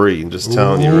 1-3. I'm just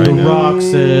telling you right The now. Rock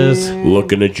says,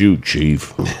 Looking at you,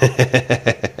 Chief.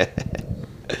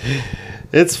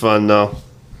 It's fun, though.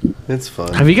 It's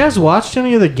fun. have you guys watched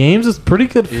any of the games? It's pretty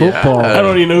good football. I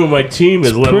don't even know who my team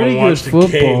is. Let Pretty alone good watch the football,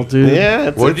 game. dude.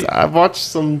 Yeah, I've watched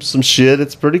some shit.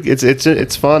 It's pretty.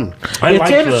 It's fun. I It's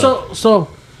like enter- the, so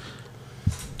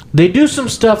they do some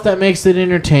stuff that makes it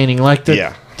entertaining, like the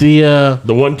Yeah.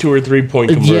 the 1, 2, or 3 point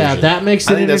conversion. yeah, that makes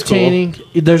I it think that's cool. entertaining.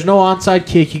 There's no onside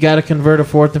kick. You got to convert a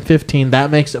 4th and 15.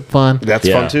 That makes it fun. That's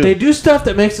Yeah. fun too. They do stuff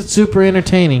that makes it super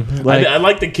entertaining. Like, I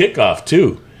like the kickoff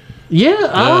too. yeah,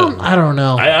 I don't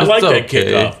know. I like that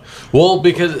okay. kickoff. Well,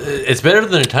 because it's better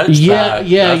than a touchback.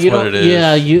 yeah, That's you what don't. it is.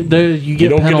 Yeah, you get don't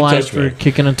get a penalized for touchback.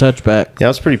 kicking a touchback. Yeah, I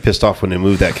was pretty pissed off when they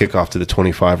moved that kickoff to the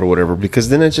 25 or whatever, because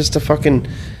then it's just a fucking.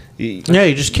 Yeah,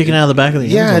 you're just kicking out of the back of the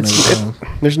Yeah, end zone.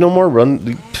 there's no more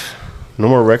run. No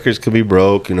more records could be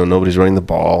broke. You know, nobody's running the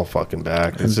ball fucking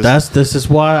back. It's just, This is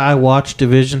why I watch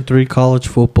Division III college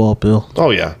football, Bill.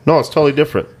 oh yeah, no, it's totally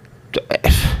different.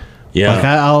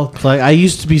 Yeah. I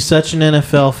used to be such an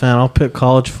NFL fan. I'll pick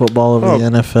college football over the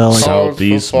NFL like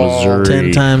Southeast College football. Missouri.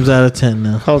 10 times out of 10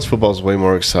 now. College football is way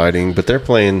more exciting, but they're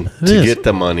playing to is. get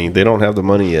the money. They don't have the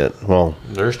money yet. Well,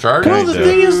 They're starting. Well, the Kinda.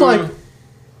 thing is, like,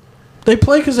 they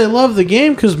play because they love the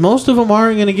game because most of them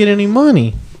aren't going to get any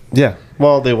money. yeah.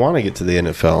 Well, they want to get to the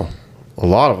NFL. A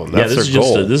lot of them. Yeah, That's this is their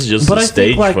just goal. this is just But a I think,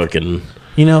 stage like- fucking.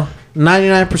 You know,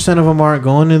 99% of them aren't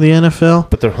going to the NFL.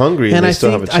 but they're hungry and, And they I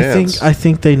still think, have a chance. I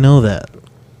think they know that.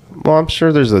 Well, I'm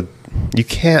sure there's a. You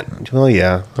can't. Well,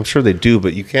 yeah, I'm sure they do,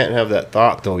 but you can't have that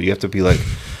thought though. You have to be like,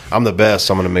 I'm the best.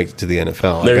 So I'm going to make it to the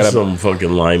NFL. There's I gotta, some fucking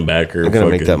linebacker. I'm going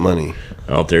to make fucking that money.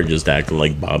 out there just acting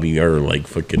like Bobby or like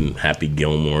fucking Happy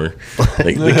Gilmore.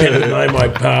 Like, they can't deny my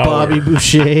power. Bobby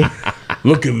Boucher.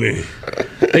 Look at me.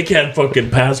 They can't fucking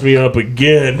pass me up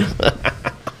again.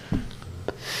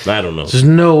 I don't know. There's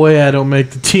no way I don't make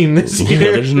the team this Yeah,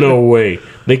 year. there's no way.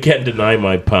 They can't deny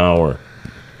my power.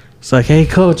 It's like, hey,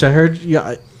 coach, I heard you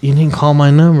didn't call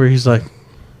my number. He's like,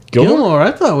 Gilmore,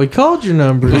 I thought we called your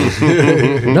number.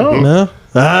 No.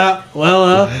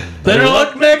 Better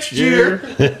luck next year.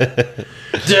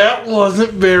 That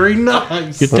wasn't very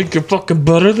nice. You think you're fucking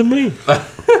better than me?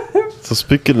 So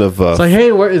speaking of, It's like,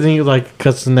 hey, where? And then he like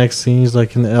cuts the next scene. He's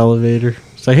like in the elevator.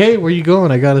 It's like, hey, where you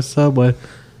going? I got a Subway.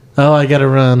 Oh, I gotta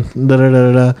run. Da da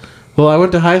da da. Well, I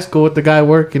went to high school with the guy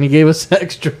working. He gave us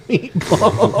extra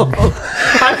meatballs.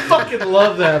 I fucking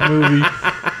love that movie.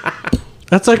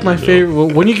 That's like my favorite. Well,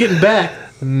 when you getting back?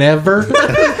 Never.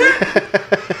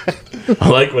 I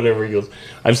like whenever he goes,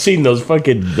 I've seen those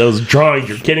drawings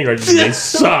you're kidding, or they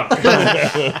suck.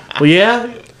 Well,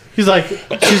 yeah. She's like,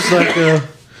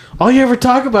 all you ever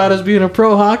talk about is being a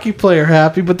pro hockey player,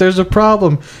 Happy, but there's a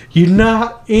problem. You're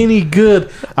not any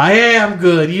good. I am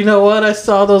good. You know what? I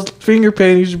saw those finger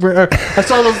paintings. I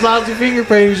saw those lousy finger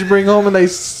paintings you bring home, and they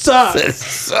suck.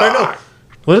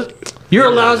 What? You're a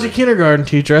lousy kindergarten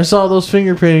teacher. I saw those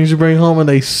finger paintings you bring home, and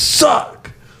they suck.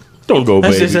 Don't go,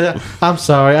 I baby. said, I'm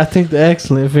sorry. I think they're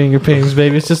excellent finger paintings,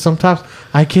 baby. It's just sometimes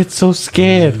I get so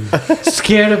scared.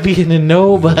 Scared of being a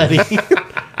nobody.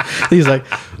 He's like,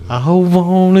 I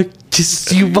wanna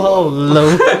kiss you all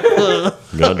over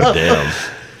God damn.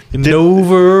 and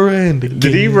over and again.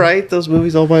 Did he write those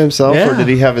movies all by himself, or Yeah. did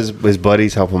he have his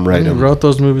buddies help him write He them? wrote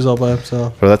those movies all by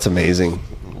himself. Oh, that's amazing.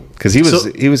 Because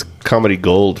he was comedy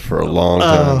gold for a long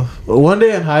time. One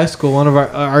day in high school, one of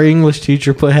our English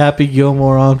teacher put Happy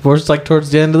Gilmore on for us, like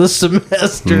towards the end of the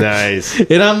semester. Nice.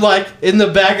 And I'm like in the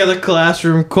back of the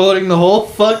classroom quoting the whole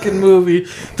fucking movie.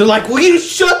 They're like, "Will you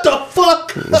shut the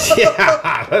fuck up?"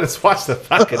 Yeah, let us watch the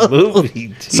fucking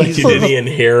movie. It's like you didn't even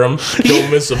hear him. Don't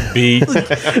miss a beat. Dude,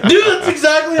 that's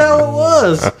exactly how it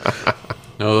was.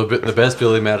 No, the best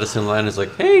Billy Madison line is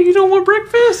like, "Hey, you don't want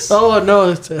breakfast?" Oh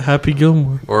no, it's Happy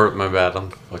Gilmore. Or my bad,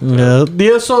 I'm fucked up.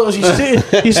 Yeah. So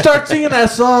he starts singing that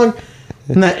song,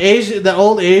 and that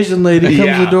old Asian lady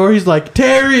comes to the door. He's like,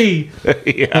 "Terry,"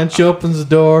 and she opens the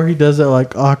door. He does that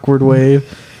like awkward wave,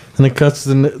 and it cuts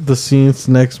the scenes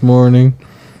the next morning.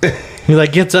 He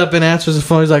like gets up and answers the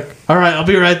phone. He's like, "All right, I'll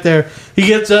be right there." He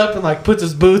gets up and like puts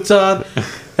his boots on,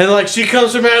 and like she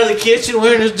comes from out of the kitchen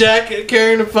wearing his jacket,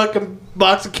 carrying a fucking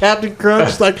box of Captain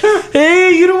Crunch. Like,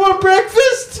 "Hey, you don't want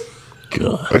breakfast?"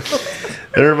 God.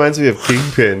 That reminds me of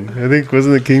Kingpin. I think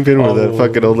wasn't the Kingpin where that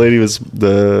fucking old lady was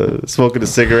smoking a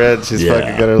cigarette. And she's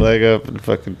fucking got her leg up and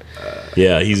fucking.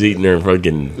 Yeah, he's eating her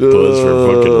fucking buzz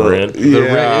for fucking rent. The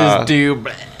rent is due.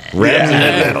 Ramsey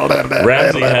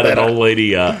had an old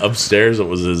lady upstairs that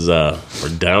was his, or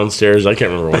downstairs. I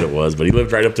can't remember what it was, but he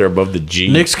lived right up there above the G.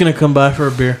 Nick's gonna come by for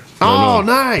a beer. Oh,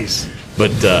 nice.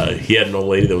 But he had an old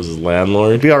lady that was his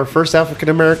landlord. Be our first African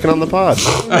American on the pod.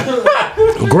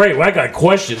 Great, well, I got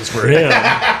questions for him.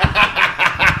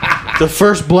 The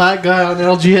first black guy on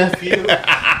LGFU.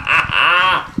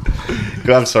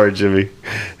 I'm sorry, Jimmy.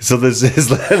 So this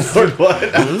is landlord.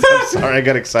 What? I'm sorry, I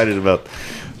got excited about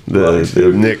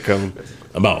the Nick coming.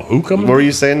 About who coming? What were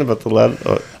you saying about the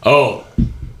landlord? Oh,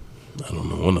 I don't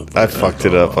know. One of I fucked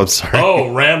it up. I'm sorry.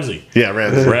 Oh, Ramsey. Yeah,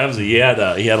 Ramsey. Ramsey. He had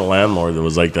a landlord that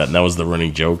was like that, and that was the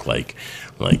running joke. Like,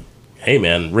 hey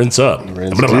man, rinse up,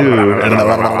 Rinse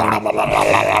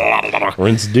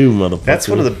rinse do, motherfucker. That's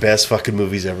one of the best fucking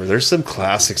movies ever. There's some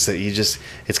classics that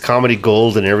it's comedy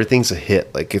gold and everything's a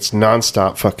hit. Like it's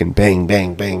nonstop fucking bang,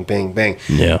 bang, bang, bang, bang.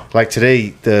 Yeah. Like today,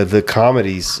 the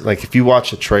comedies, like if you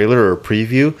watch a trailer or a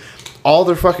preview, all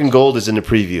their fucking gold is in the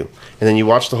preview. And then you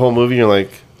watch the whole movie and you're like,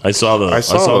 I saw the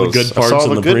those. good parts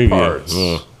in the good preview. parts.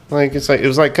 Yeah. Like it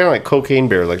was like kind of like Cocaine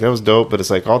Bear. Like that was dope, but it's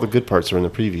like all the good parts are in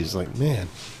the previews. Like, man.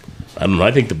 I don't know.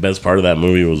 I think the best part of that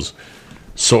movie was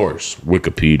source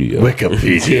Wikipedia.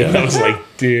 Wikipedia. I was like,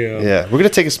 damn. Yeah, we're gonna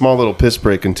take a small little piss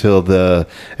break until the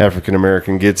African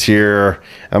American gets here.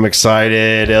 I'm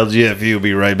excited. LGFU will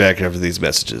be right back after these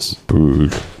messages.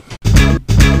 Bird.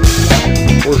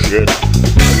 Or shit.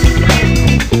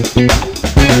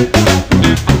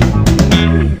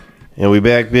 And we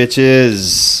back,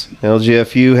 bitches.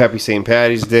 LGFU, happy St.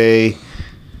 Patty's Day.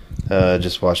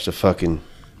 Just watched a fucking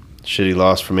shitty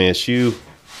loss from ASU.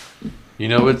 You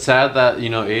know, it's sad that,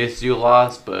 ASU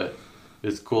lost, but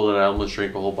it's cool that I almost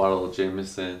drank a whole bottle of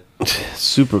Jameson.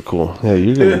 Super cool. Yeah,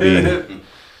 you're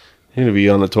gonna be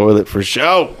on the toilet for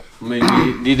show.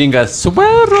 Needing a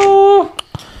suero.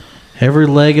 Every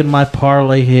leg in my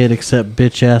parlay hit except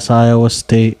bitch ass Iowa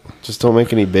State. Just don't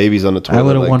make any babies on the toilet. I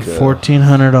would have won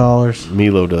 $1,400.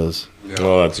 Milo does.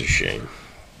 Oh, that's a shame.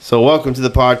 So welcome to the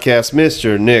podcast,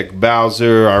 Mr. Nick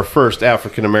Bowser, our first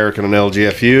African American on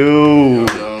LGFU.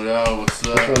 Yo, what's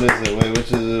up? Which one is it? Wait,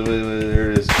 which is it? Wait,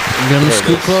 there it is. I'm gonna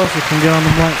scoot closer. Can get on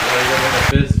the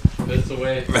mic. Fist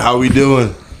away. How we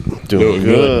doing? Doing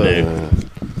good. Nick.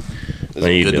 How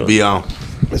you Good doing? to be on.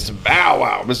 Mr. Bow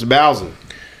Wow, Mr. Bowser.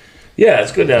 Yeah,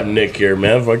 it's good to have Nick here,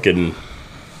 man. Fucking,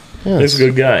 Nick's a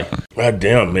good guy. God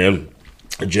damn, man.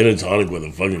 A gin and tonic with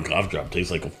a fucking cough drop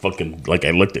tastes like like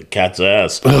I licked at cat's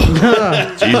ass.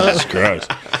 Jesus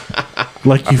Christ.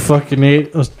 Like you fucking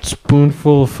ate a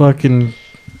spoonful of fucking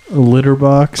litter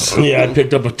box. Yeah, I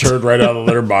picked up a turd right out of the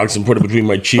litter box and put it between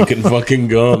my cheek and fucking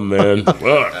gum, man.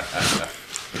 Ugh.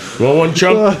 Want one,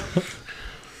 chump?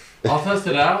 I'll test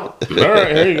it out. All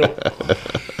right, here you go.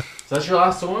 Is that your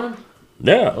last one?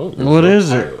 Yeah. What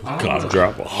is it? Cough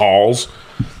drop of Halls.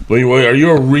 Wait, are you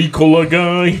a Ricola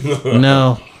guy?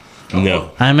 No.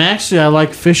 No. I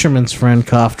like Fisherman's Friend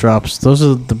cough drops. Those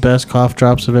are the best cough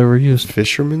drops I've ever used.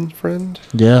 Fisherman's friend?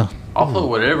 Yeah. I'll put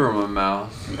whatever in my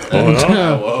mouth.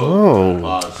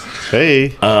 Oh. Hey.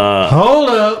 Hold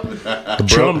up.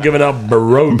 Trump giving out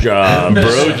bro job.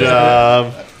 Bro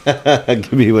job.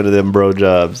 Give me one of them bro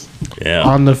jobs. Yeah.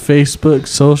 On the Facebook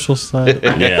social site.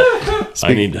 Yeah.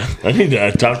 I need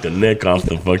to talk to Nick off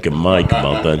the fucking mic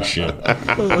about that shit.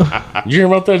 Did you hear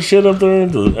about that shit up there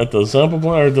at the sample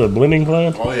plant or the blending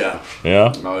plant? Oh yeah.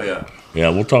 Yeah. Oh yeah. Yeah,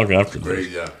 we'll talk after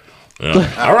Great. this. Yeah.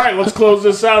 Yeah. All right, let's close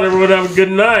this out. Everyone have a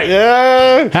good night.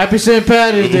 Yeah. Happy St.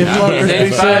 Patty's Day. Fuckers, be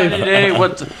St. safe. Patty's Day.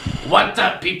 What's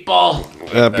up, people?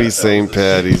 Happy St.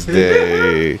 Patty's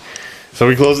Day. So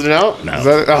we closing it out? No. Is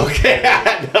that it? Okay.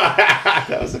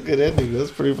 That was a good ending. That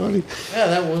was pretty funny. Yeah,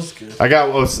 that was good. I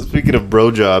got. Well, speaking of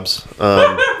bro jobs,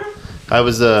 I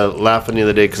was laughing the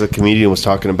other day because a comedian was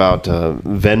talking about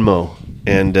Venmo,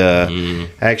 and I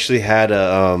actually had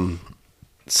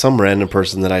some random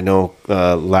person that I know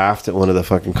laughed at one of the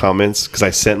fucking comments because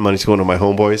I sent money to one of my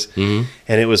homeboys,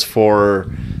 and it was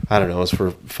for, I don't know, it was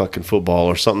for fucking football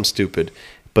or something stupid.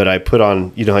 But I put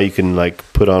on, you know how you can like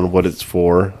put on what it's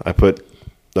for. I put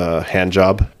hand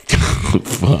job.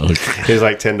 Fuck. It was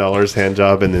like $10 hand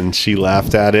job, and then she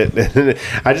laughed at it. And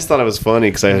I just thought it was funny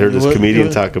because I heard this comedian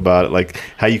talk about it, like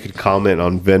how you could comment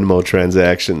on Venmo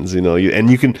transactions. You know,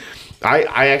 you can.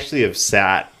 I actually have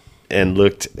sat and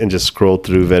looked and just scrolled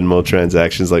through Venmo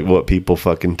transactions, like what people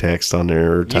fucking text on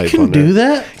there or type on there. Do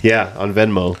that? Yeah, on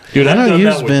Venmo. Dude, I I've don't done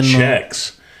use that with Venmo.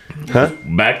 checks. Huh?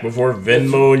 Back before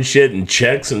Venmo and shit and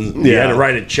checks, and you had to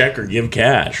write a check or give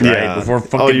cash, right? Yeah. Before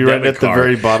fucking Oh, you're right debit at the card.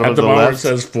 very bottom at of the the bottom left? it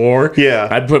says for. Yeah.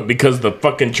 I'd put because the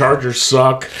fucking chargers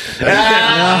suck.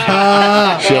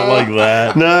 Shit like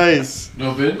that. Nice.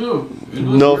 No, Venmo's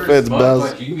No weird offense, as fuck.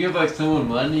 Buzz. Like, you can give like someone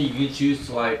money. You can choose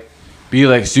to like be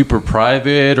like super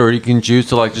private, or you can choose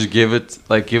to like just give it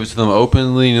to them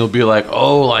openly, and it'll be like,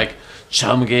 oh, like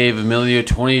Chum gave Amelia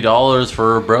 $20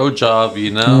 for her bro job,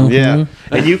 you know? Yeah,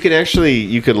 and you can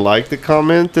actually like the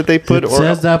comment that they put, It or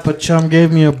says that, but Chum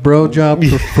gave me a bro job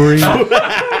for free.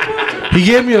 He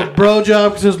gave me a bro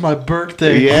job because it was my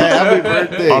birthday. yeah, happy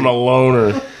birthday On a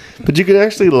loaner. But you can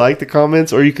actually like the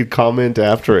comments, or you could comment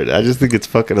after it. I just think it's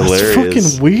fucking That's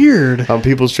hilarious. fucking weird. On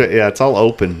people's yeah, it's all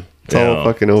open. It's all Yeah.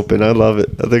 fucking open. I love it.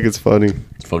 I think it's funny.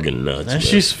 It's fucking nuts. And man.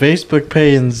 she's Facebook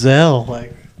Pay and Zelle.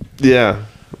 Like, Yeah,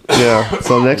 yeah.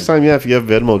 So next time, yeah, if you have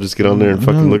Venmo, just get on there and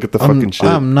fucking look at the fucking shit.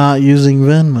 I'm not using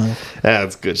Venmo.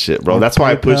 That's good shit, bro. Or That's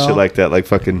why I push PayPal. shit like that, like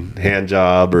fucking hand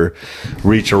job or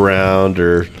reach around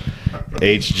or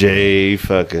HJ,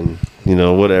 fucking, you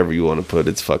know, whatever you want to put.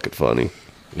 It's fucking funny.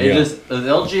 Hey, Yeah. does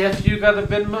LGFU got a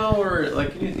Venmo or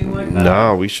like anything like that?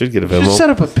 No, we should get a Just Venmo. set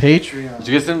up a Patreon. Did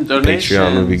you get some donations?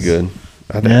 Patreon would be good.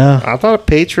 Yeah. I thought a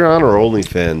Patreon or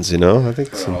OnlyFans, you know? I think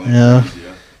Yeah.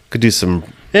 could do some.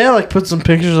 Yeah, like put some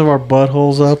pictures of our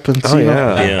buttholes up and see,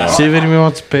 Yeah. see if anyone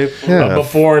wants to pay for it. Yeah.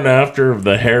 Before and after of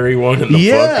the hairy one and the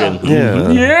Yeah. fucking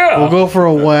Yeah. We'll go for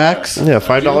a wax. Yeah,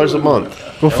 $5 a month.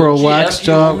 Go for a wax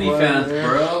job. OnlyFans,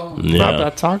 bro. Yeah.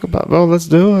 Talk about. Well, let's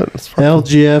do it.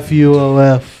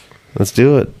 LGFUOF. Let's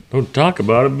do it. Don't talk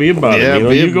about it, be about Yeah, it. You know,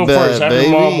 be you go about first. it, Have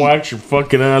your mom baby. wax your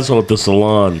fucking asshole at the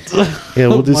salon. Yeah,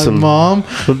 we'll do My some. mom.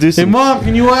 We'll do Hey, some. Mom,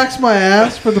 can you wax my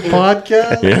ass for the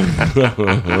podcast?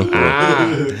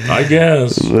 I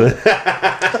guess.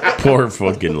 Poor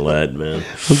fucking lad, man.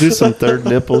 We'll do some third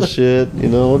nipple shit. You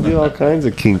know, we'll do all kinds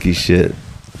of kinky shit.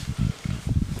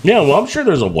 Yeah, well, I'm sure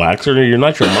there's a waxer. You're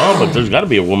not your mom, but there's got to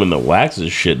be a woman that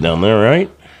waxes shit down there, right?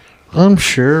 I'm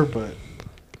sure, but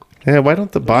Yeah, why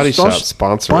don't the body Just shop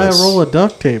sponsor buy us? a roll of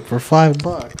duct tape for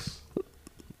 $5.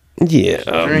 Yeah,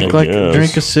 Drink I guess.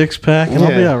 drink a 6-pack, and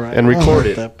I'll be all right. and I'll record hurt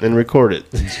it. that. And record it.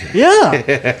 Yeah,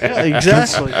 yeah,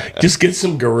 exactly. Just get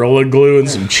some Gorilla Glue and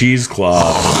some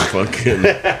cheesecloth. Fucking.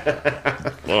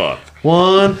 Fuck.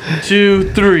 1,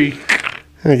 2, 3.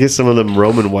 And get some of them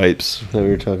Roman wipes that we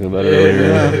were talking about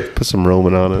earlier. Put some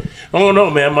Roman on it. Oh no,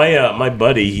 man! My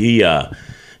buddy, he had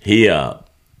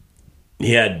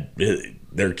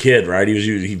their kid, right?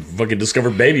 He fucking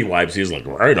discovered baby wipes. He was like,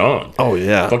 right on. Oh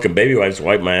yeah. Fucking baby wipes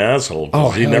wipe my asshole. 'Cause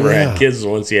Oh, he hell never yeah. had kids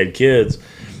once he had kids.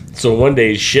 So one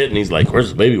day he's shitting. He's like, "Where's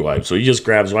the baby wipe?" So he just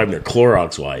grabs wipe. And they're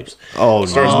Clorox wipes. Oh,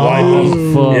 Starts no.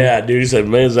 wiping. fuck. Yeah, dude. He said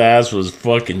man, his ass was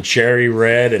fucking cherry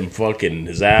red, and fucking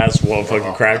his ass, one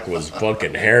fucking crack was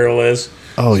fucking hairless.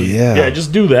 Oh yeah. Yeah,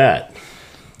 just do that.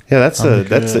 Yeah, that's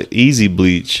a easy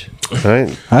bleach, right?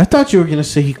 I thought you were gonna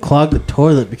say he clogged the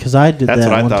toilet because I did That's that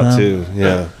what I one thought time. too.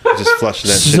 Yeah, just flushing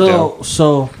that shit down.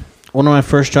 So one of my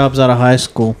first jobs out of high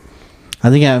school, I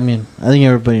think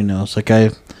everybody knows. Like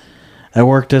I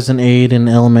worked as an aide in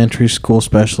elementary school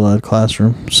special ed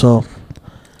classroom. So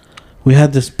we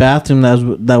had this bathroom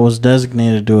that was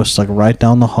designated to us, like right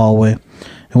down the hallway.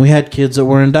 And we had kids that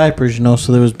were in diapers, you know,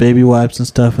 so there was baby wipes and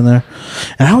stuff in there.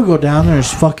 And I would go down there and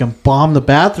just fucking bomb the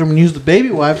bathroom and use the baby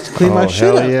wipes to clean my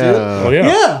shit hell up, yeah. dude. Oh yeah.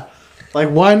 Yeah. Like,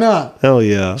 why not? Hell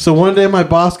yeah. So one day my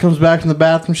boss comes back from the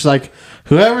bathroom. She's like,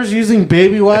 Whoever's using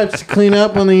baby wipes to clean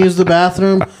up when they use the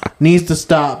bathroom needs to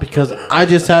stop because I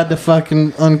just had to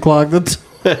fucking unclog the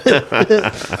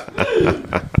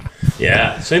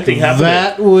Yeah, same thing happened.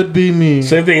 That would be me.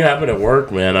 Same thing happened at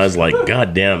work, man. I was like,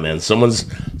 God damn, man. Someone's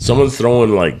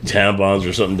throwing like tampons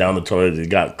or something down the toilet. It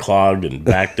got clogged and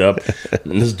backed up.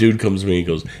 And this dude comes to me and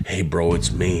goes, hey, bro,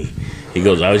 it's me. He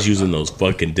goes, I was using those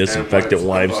fucking disinfectant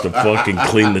wipes to fucking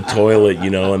clean the toilet, you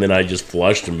know, and then I just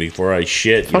flushed them before I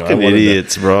shit. Fucking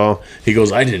idiots, bro. He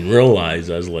goes, I didn't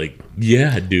realize. I was like,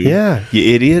 yeah, dude. Yeah,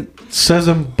 you idiot. Says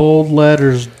in bold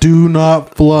letters, do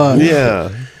not flush.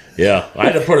 Yeah. Yeah, I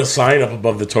had to put a sign up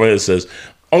above the toilet that says,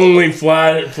 only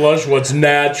flush what's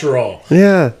natural.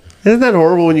 Yeah. Isn't that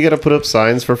horrible when you got to put up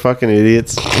signs for fucking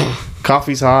idiots?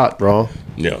 Coffee's hot, bro.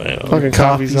 Yeah. Fucking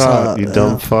coffee's hot, you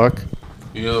dumb fuck.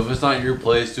 You know, if it's not your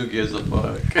place, who gives a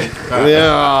fuck?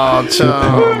 Yeah,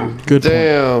 chum. Good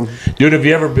Damn. Dude, have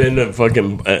you ever been to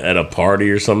fucking at a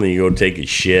party or something, you go take a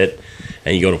shit,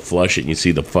 and you go to flush it, and you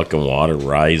see the fucking water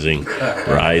rising.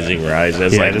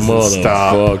 It's like,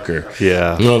 motherfucker.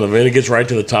 Yeah. No, the minute it gets right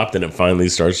to the top, then it finally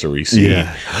starts to recede.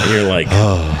 Yeah. And you're like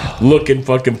looking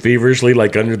fucking feverishly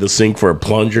like under the sink for a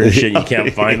plunger and shit. You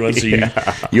can't find one. So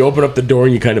you open up the door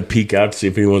and you kind of peek out to see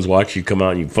if anyone's watching. You come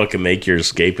out and you fucking make your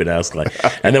escape and ask like,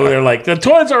 and then when they're like, the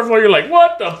toilet's overflowing, you're like,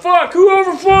 what the fuck? Who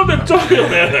overflowed the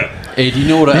toilet? Hey, do you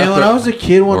know what when I was a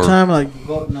kid one time, like,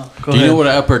 go do ahead. you know what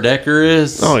an upper decker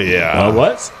is? Oh, yeah.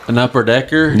 What? An upper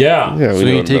decker? Yeah. Yeah, So we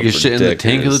know you what take an a shit in upper the decker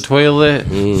tank of is. the toilet.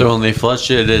 So when they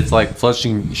flush it, it's like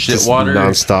flushing shit Just water.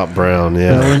 nonstop brown,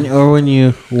 yeah. Or when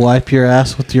you wipe your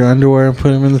ass with your underwear and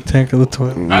put them in the tank of the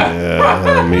toilet.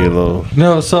 Yeah, me a little.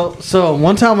 No, so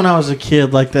one time when I was a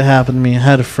kid, like that happened to me. I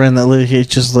had a friend that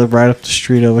just lived right up the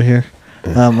street over here.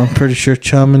 I'm pretty sure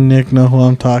Chum and Nick know who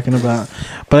I'm talking about.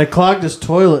 But I clogged his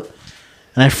toilet.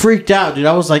 And I freaked out, dude.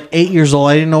 I was like 8 years old.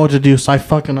 I didn't know what to do, so I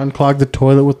fucking unclogged the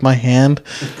toilet with my hand.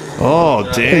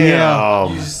 Oh,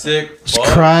 damn. You sick I was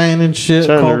crying and shit.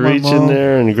 Trying to Called my reach mom. in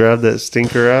there and grab that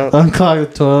stinker out.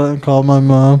 Unclogged the toilet and called my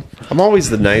mom. I'm always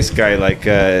the nice guy. Like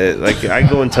I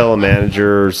go and tell a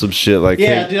manager or some shit like,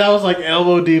 Yeah, hey, dude, I was like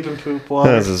elbow deep in poop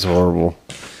water. this is horrible.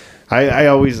 I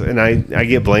always, and I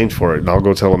get blamed for it, and I'll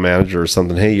go tell a manager or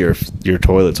something, hey, your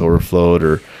toilet's overflowed,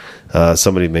 or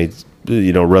somebody made,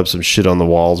 rub some shit on the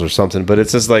walls or something. But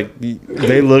it's just like,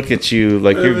 they look at you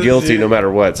like you're guilty no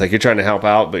matter what. It's like you're trying to help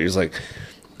out, but you're just like,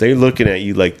 they're looking at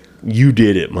you like you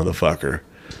did it, motherfucker.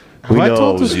 Have I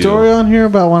told the story on here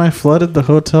about when I flooded the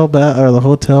hotel or the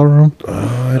hotel room?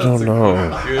 I don't know.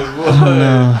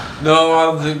 No, I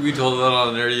don't think we told that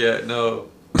on there yet. No.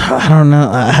 I don't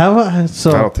know. Have I?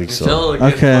 So, I don't think so. Tell it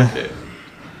again. Okay. Fuck it.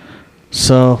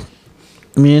 So,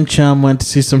 me and Chum went to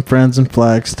see some friends in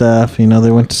Flagstaff. They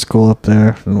went to school up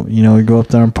there. And, we go up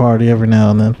there and party every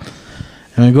now and then.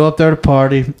 And we go up there to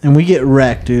party, and we get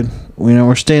wrecked, dude.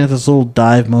 We're staying at this little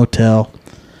dive motel.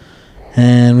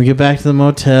 And we get back to the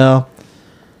motel.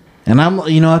 And I'm,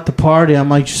 at the party, I'm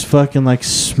like just fucking like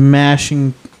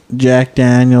smashing Jack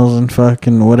Daniels and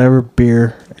fucking whatever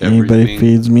beer anybody Everything.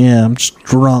 feeds me. Yeah, I'm just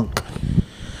drunk.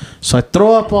 So I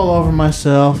throw up all over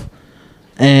myself.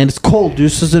 And it's cold,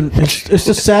 dude. It's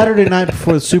a Saturday night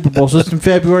before the Super Bowl. So it's in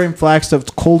February in Flagstaff.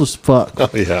 It's cold as fuck. Oh,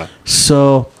 yeah.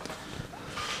 So,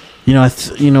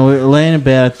 we're laying in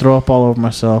bed. I throw up all over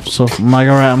myself. So I'm like,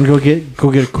 all right, I'm gonna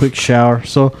go get a quick shower.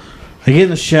 So I get in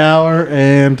the shower,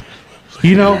 and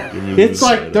it's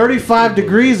like 35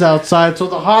 degrees outside. So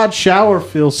the hot shower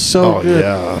feels so good.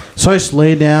 Yeah. So I just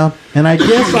lay down, and I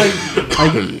guess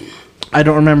I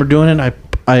don't remember doing it.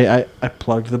 I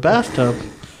plugged the bathtub.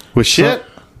 With shit?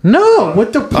 No,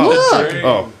 with the plug.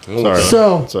 Oh, sorry.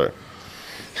 So Sorry.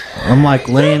 I'm like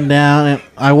laying down, and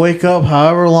I wake up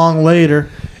however long later.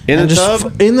 In the and just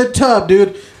tub? in the tub,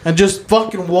 dude, and just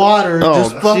fucking water. And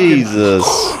just Oh, fucking,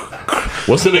 Jesus.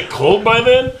 Wasn't it cold by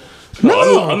then?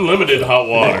 No. Unlimited hot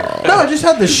water. No, I just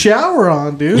had the shower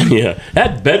on, dude. Yeah,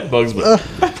 had bed bugs, but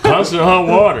constant hot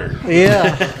water.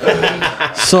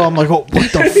 Yeah. So I'm like, oh,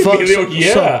 what the fuck?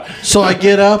 Yeah. So I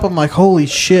get up. I'm like, holy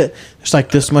shit. There's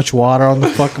like this much water on the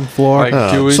fucking floor.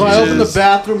 Like 2 So I open the inches.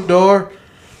 bathroom door,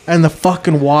 and the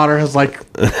fucking water has like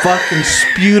fucking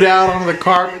spewed out on the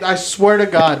carpet. I swear to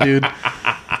God, dude.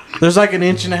 There's like 1.5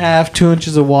 inches, 2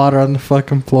 inches of water on the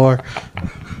fucking floor.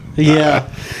 Yeah.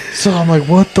 So I'm like,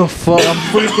 what the fuck? I'm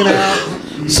freaking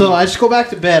out. So I just go back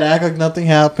to bed, act like nothing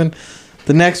happened.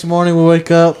 The next morning we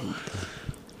wake up.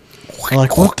 I'm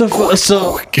like, what the fuck?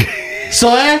 So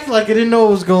I act like I didn't know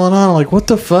what was going on. I'm like, what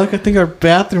the fuck? I think our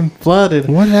bathroom flooded.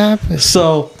 What happened?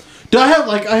 So, I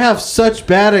have such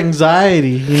bad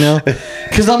anxiety,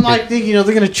 because I'm like thinking,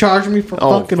 they're gonna charge me for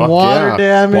fucking fuck water yeah.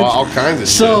 damage. Well, all kinds of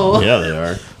So Yeah, they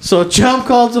are. So Chum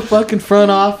calls the fucking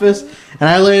front office, and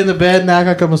I lay in the bed and act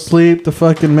like I'm asleep. The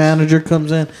fucking manager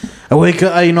comes in. I wake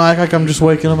up, act like I'm just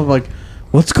waking up. I'm like,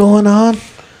 what's going on?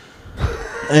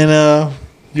 And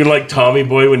You're like Tommy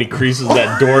Boy when he creases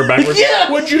that door backwards.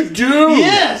 Yeah. What'd you do?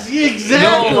 yes,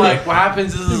 exactly. No, like what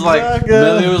happens is like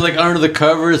Millie was like under the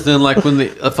covers. Then like when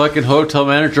the fucking hotel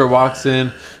manager walks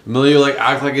in, Millie like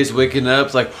act like he's waking up.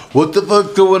 It's like, what the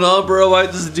fuck's going on, bro? Why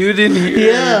is this dude in here?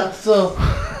 Yeah. So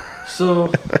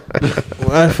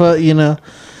I thought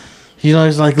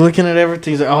he's like looking at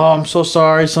everything. He's like, oh, I'm so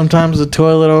sorry. Sometimes the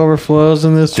toilet overflows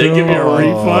in this They room. give you a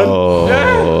refund?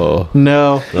 Oh.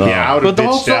 No. Yeah, I would have But the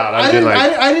whole bitched out. I'd been like,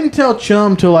 I didn't tell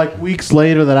Chum till like weeks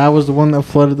later that I was the one that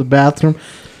flooded the bathroom.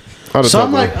 So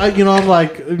I'm like, I'm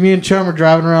like, me and Chum are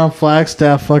driving around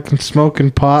Flagstaff fucking smoking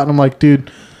pot. And I'm like,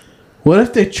 dude, what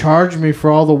if they charge me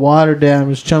for all the water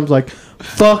damage? Chum's like,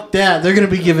 fuck that. They're going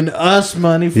to be giving us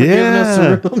money for giving us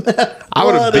a room. I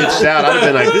would have bitched out. I'd have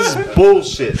been like, this is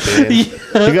bullshit, man.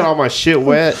 You got all my shit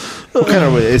wet. What kind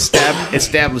of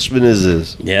establishment is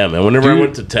this? Yeah, man. Whenever I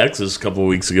went to Texas a couple of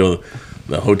weeks ago,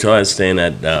 the hotel I was staying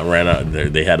at ran out.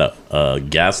 They had a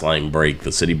gas line break.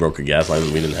 The city broke a gas line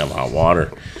and we didn't have hot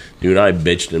water. Dude, I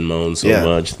bitched and moaned so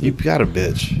much. You got a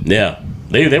bitch. Yeah.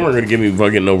 They weren't going to give me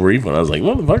fucking no refund. I was like,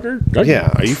 motherfucker. Yeah,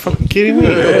 are you fucking kidding me?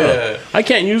 I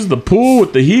can't use the pool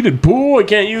with the heated pool. I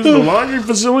can't use the laundry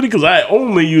facility because I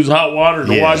only use hot water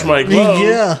to wash my clothes.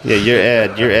 Yeah, your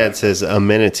ad says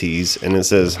amenities and it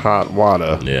says hot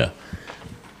water. Yeah.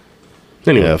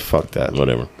 Anyway. Yeah, fuck that.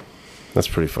 Whatever. That's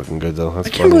pretty fucking good, though. That's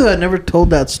I can't believe I never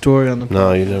told that story on the pod.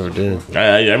 No, you never did.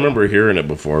 I remember hearing it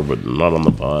before, but not on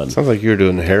the pod. Sounds like you were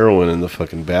doing heroin in the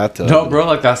fucking bathtub. No, bro,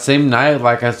 like that same night,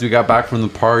 like as we got back from the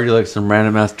party, like some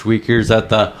random ass tweakers at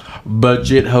the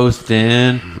budget host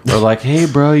inn were like, hey,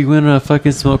 bro, you want to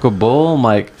fucking smoke a bowl? I'm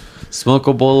like, smoke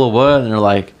a bowl of what? And they're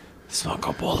like, smoke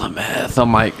a bowl of meth.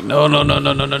 I'm like, no.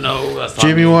 That's not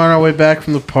Jimmy, me. we're on our way back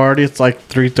from the party. It's like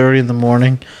 3:30 in the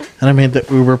morning, and I made the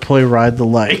Uber play Ride the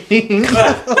Lightning.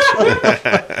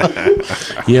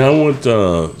 Yeah, I want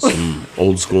some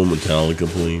old school Metallica,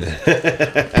 please.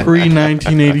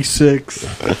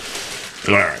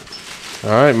 Pre-1986. All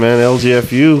right, man.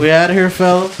 LGFU. We out of here,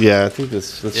 fellas? Yeah, I think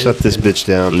let's shut this bitch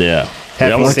down. Yeah.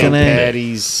 Happy Yeah, St. fucking A.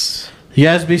 Patty's. You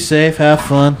guys be safe. Have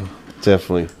fun.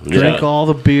 Definitely. Drink all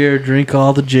the beer. Drink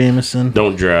all the Jameson.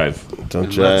 Don't drive. Don't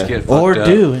Let's drive. get Or fucked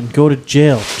up. do and go to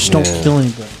jail. Just don't kill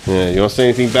anybody. Yeah, you want to say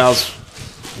anything, Bows?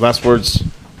 Last words?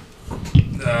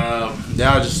 Now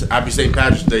just happy St.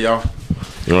 Patrick's Day, y'all.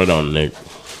 Right on, Nick.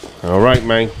 All right,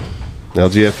 man.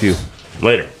 LGFU.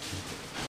 Later.